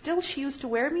ache, but still she used to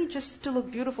wear me just to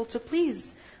look beautiful. So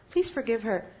please forgive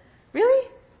her. Really?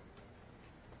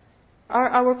 Are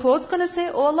our clothes going to say,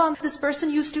 oh Allah, this person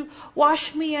used to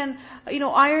wash me and,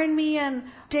 iron me and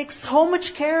take so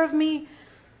much care of me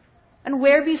and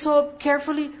wear me so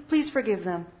carefully. Please forgive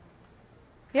them.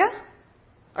 Yeah?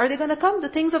 Are they going to come? The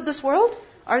things of this world?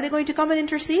 Are they going to come and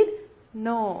intercede?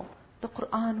 No. The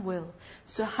Quran will.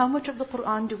 So how much of the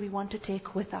Quran do we want to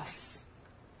take with us?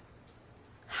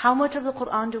 How much of the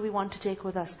Quran do we want to take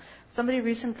with us? Somebody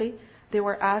recently, they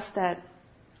were asked that,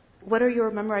 what are your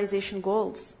memorization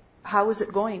goals? How is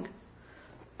it going?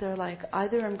 They're like,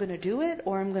 either I'm going to do it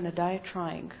or I'm going to die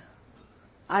trying.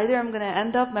 Either I'm going to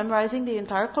end up memorizing the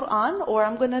entire Quran or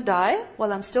I'm going to die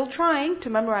while I'm still trying to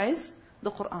memorize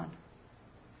the Quran.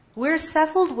 We're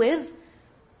settled with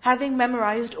having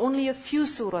memorized only a few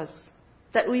surahs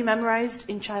that we memorized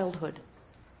in childhood.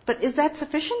 But is that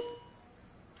sufficient?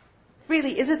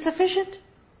 Really, is it sufficient?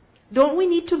 Don't we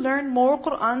need to learn more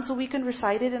Quran so we can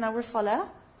recite it in our salah?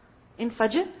 In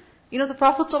Fajr? The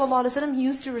Prophet ﷺ, he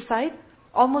used to recite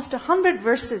almost 100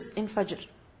 verses in Fajr.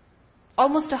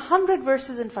 Almost 100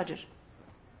 verses in Fajr.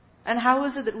 And how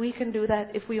is it that we can do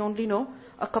that if we only know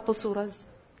a couple surahs?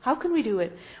 How can we do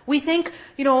it? We think,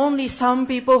 only some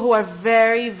people who are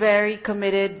very, very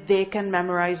committed, they can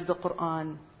memorize the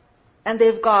Quran. And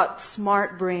they've got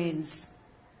smart brains.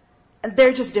 And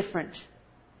they're just different.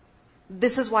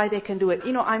 This is why they can do it.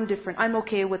 I'm different. I'm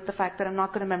okay with the fact that I'm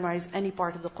not going to memorize any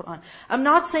part of the Quran. I'm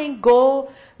not saying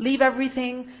go, leave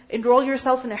everything, enroll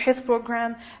yourself in a hifz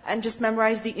program, and just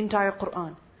memorize the entire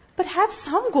Quran. But have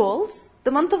some goals. The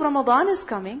month of Ramadan is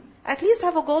coming. At least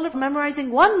have a goal of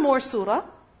memorizing one more surah.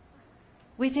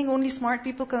 We think only smart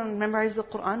people can memorize the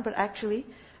Quran, but actually,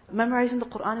 memorizing the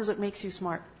Quran is what makes you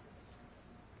smart.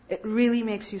 It really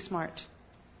makes you smart.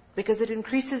 Because it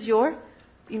increases your,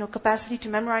 capacity to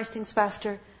memorize things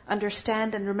faster,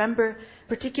 understand and remember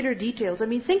particular details.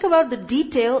 Think about the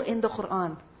detail in the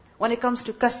Quran. When it comes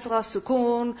to kasra,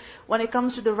 sukoon, when it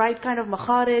comes to the right kind of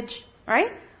makharij,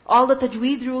 right? All the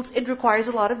tajweed rules, it requires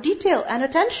a lot of detail and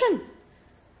attention.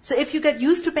 So if you get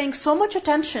used to paying so much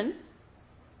attention,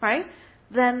 right?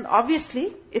 Then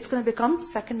obviously, it's going to become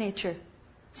second nature.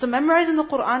 So memorizing the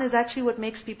Quran is actually what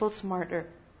makes people smarter.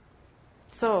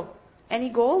 So, any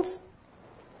goals?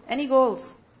 Any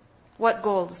goals? What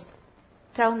goals?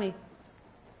 Tell me.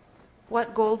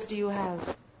 What goals do you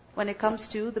have when it comes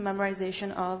to the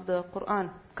memorization of the Quran?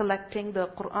 Collecting the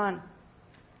Quran?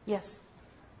 Yes.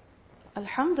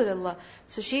 Alhamdulillah.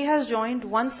 So she has joined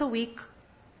once a week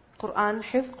Quran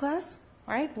hifz class,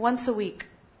 right? Once a week.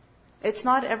 It's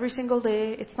not every single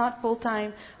day. It's not full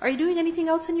time. Are you doing anything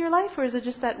else in your life, or is it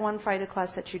just that one Friday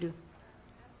class that you do?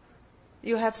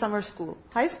 You have summer school.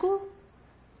 High school?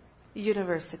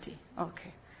 University.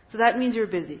 Okay. So that means you're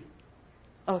busy.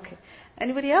 Okay.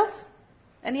 Anybody else?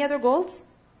 Any other goals?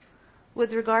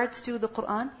 With regards to the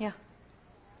Quran? Yeah.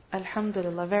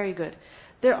 Alhamdulillah. Very good.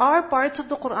 There are parts of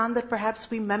the Quran that perhaps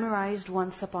we memorized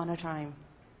once upon a time.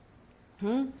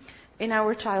 in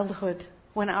our childhood,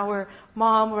 when our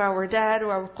mom or our dad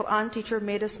or our Quran teacher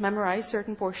made us memorize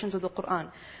certain portions of the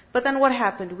Quran. But then what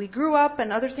happened? We grew up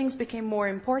and other things became more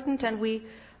important and we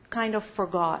kind of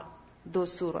forgot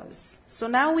those surahs. So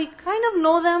now we kind of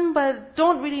know them but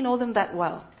don't really know them that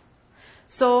well.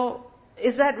 So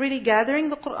is that really gathering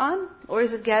the Quran or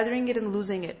is it gathering it and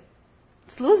losing it?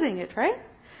 It's losing it, right?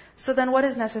 So then what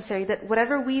is necessary? That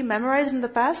whatever we memorized in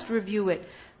the past, review it.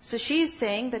 So she's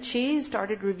saying that she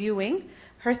started reviewing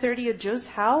her 30th juz,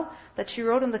 how? That she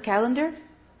wrote on the calendar,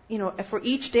 for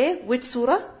each day, which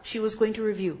surah she was going to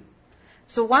review.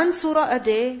 So one surah a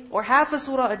day, or half a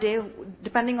surah a day,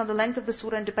 depending on the length of the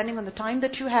surah and depending on the time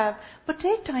that you have. But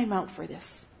take time out for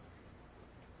this.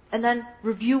 And then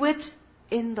review it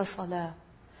in the salah.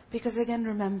 Because again,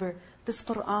 remember, this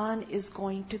Quran is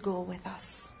going to go with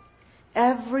us.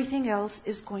 Everything else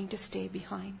is going to stay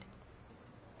behind.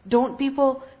 Don't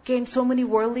people gain so many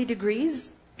worldly degrees?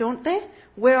 Don't they?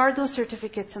 Where are those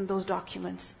certificates and those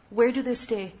documents? Where do they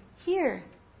stay? Here.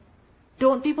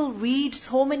 Don't people read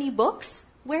so many books?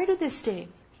 Where do they stay?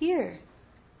 Here.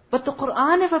 But the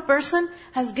Quran, if a person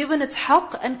has given its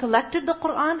haqq and collected the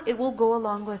Quran, it will go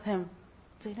along with him.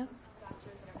 Zainab? I'm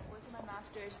going to my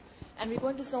master's, and we go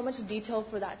into so much detail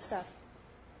for that stuff.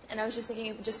 And I was just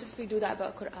thinking, just if we do that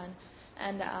about Quran.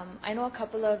 And I know a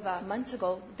couple of months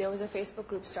ago, there was a Facebook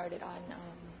group started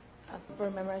on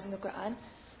for memorizing the Quran.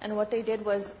 And what they did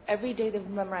was, every day they would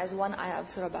memorize one ayah of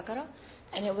Surah Baqarah.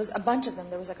 And it was a bunch of them.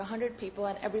 There was like 100 people,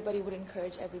 and everybody would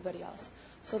encourage everybody else.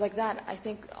 So like that, I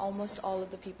think almost all of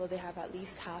the people, they have at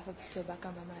least half of Surah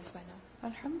Baqarah memorized by now.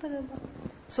 Alhamdulillah.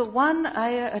 So one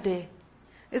ayah a day.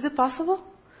 Is it possible?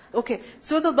 Okay,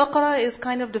 Surah Al-Baqarah is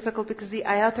kind of difficult because the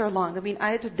ayat are long. I mean,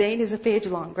 ayat al-dain is a page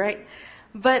long, right?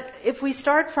 But if we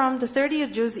start from the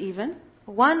 30th juz even,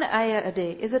 one ayah a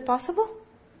day, is it possible?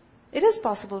 It is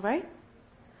possible, right?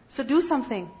 So do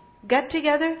something. Get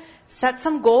together, set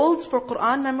some goals for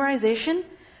Quran memorization,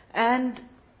 and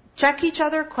check each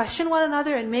other, question one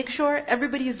another, and make sure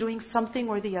everybody is doing something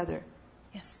or the other.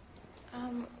 Yes?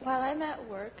 While I'm at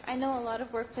work, I know a lot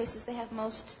of workplaces, they have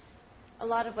a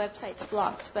lot of websites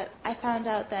blocked, but I found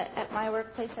out that at my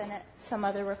workplace and at some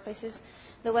other workplaces,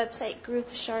 the website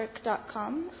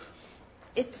grooveshark.com,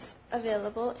 it's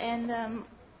available, and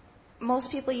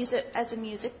most people use it as a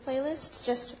music playlist,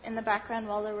 just in the background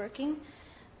while they're working.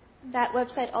 That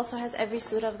website also has every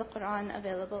surah of the Quran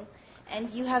available.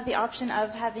 And you have the option of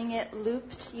having it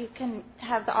looped. You can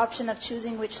have the option of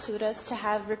choosing which surahs to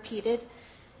have repeated.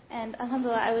 And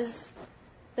alhamdulillah,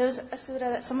 there was a surah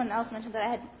that someone else mentioned that I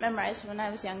had memorized when I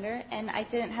was younger, and I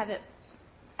didn't have it,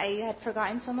 I had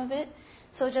forgotten some of it.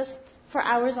 So just for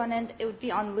hours on end, it would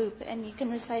be on loop, and you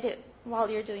can recite it while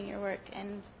you're doing your work.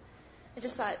 And I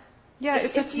just thought, yeah,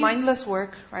 if it's mindless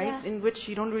work, right, yeah, in which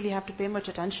you don't really have to pay much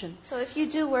attention. So if you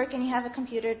do work and you have a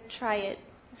computer, try it.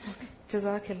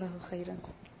 Jazakallahu khairan.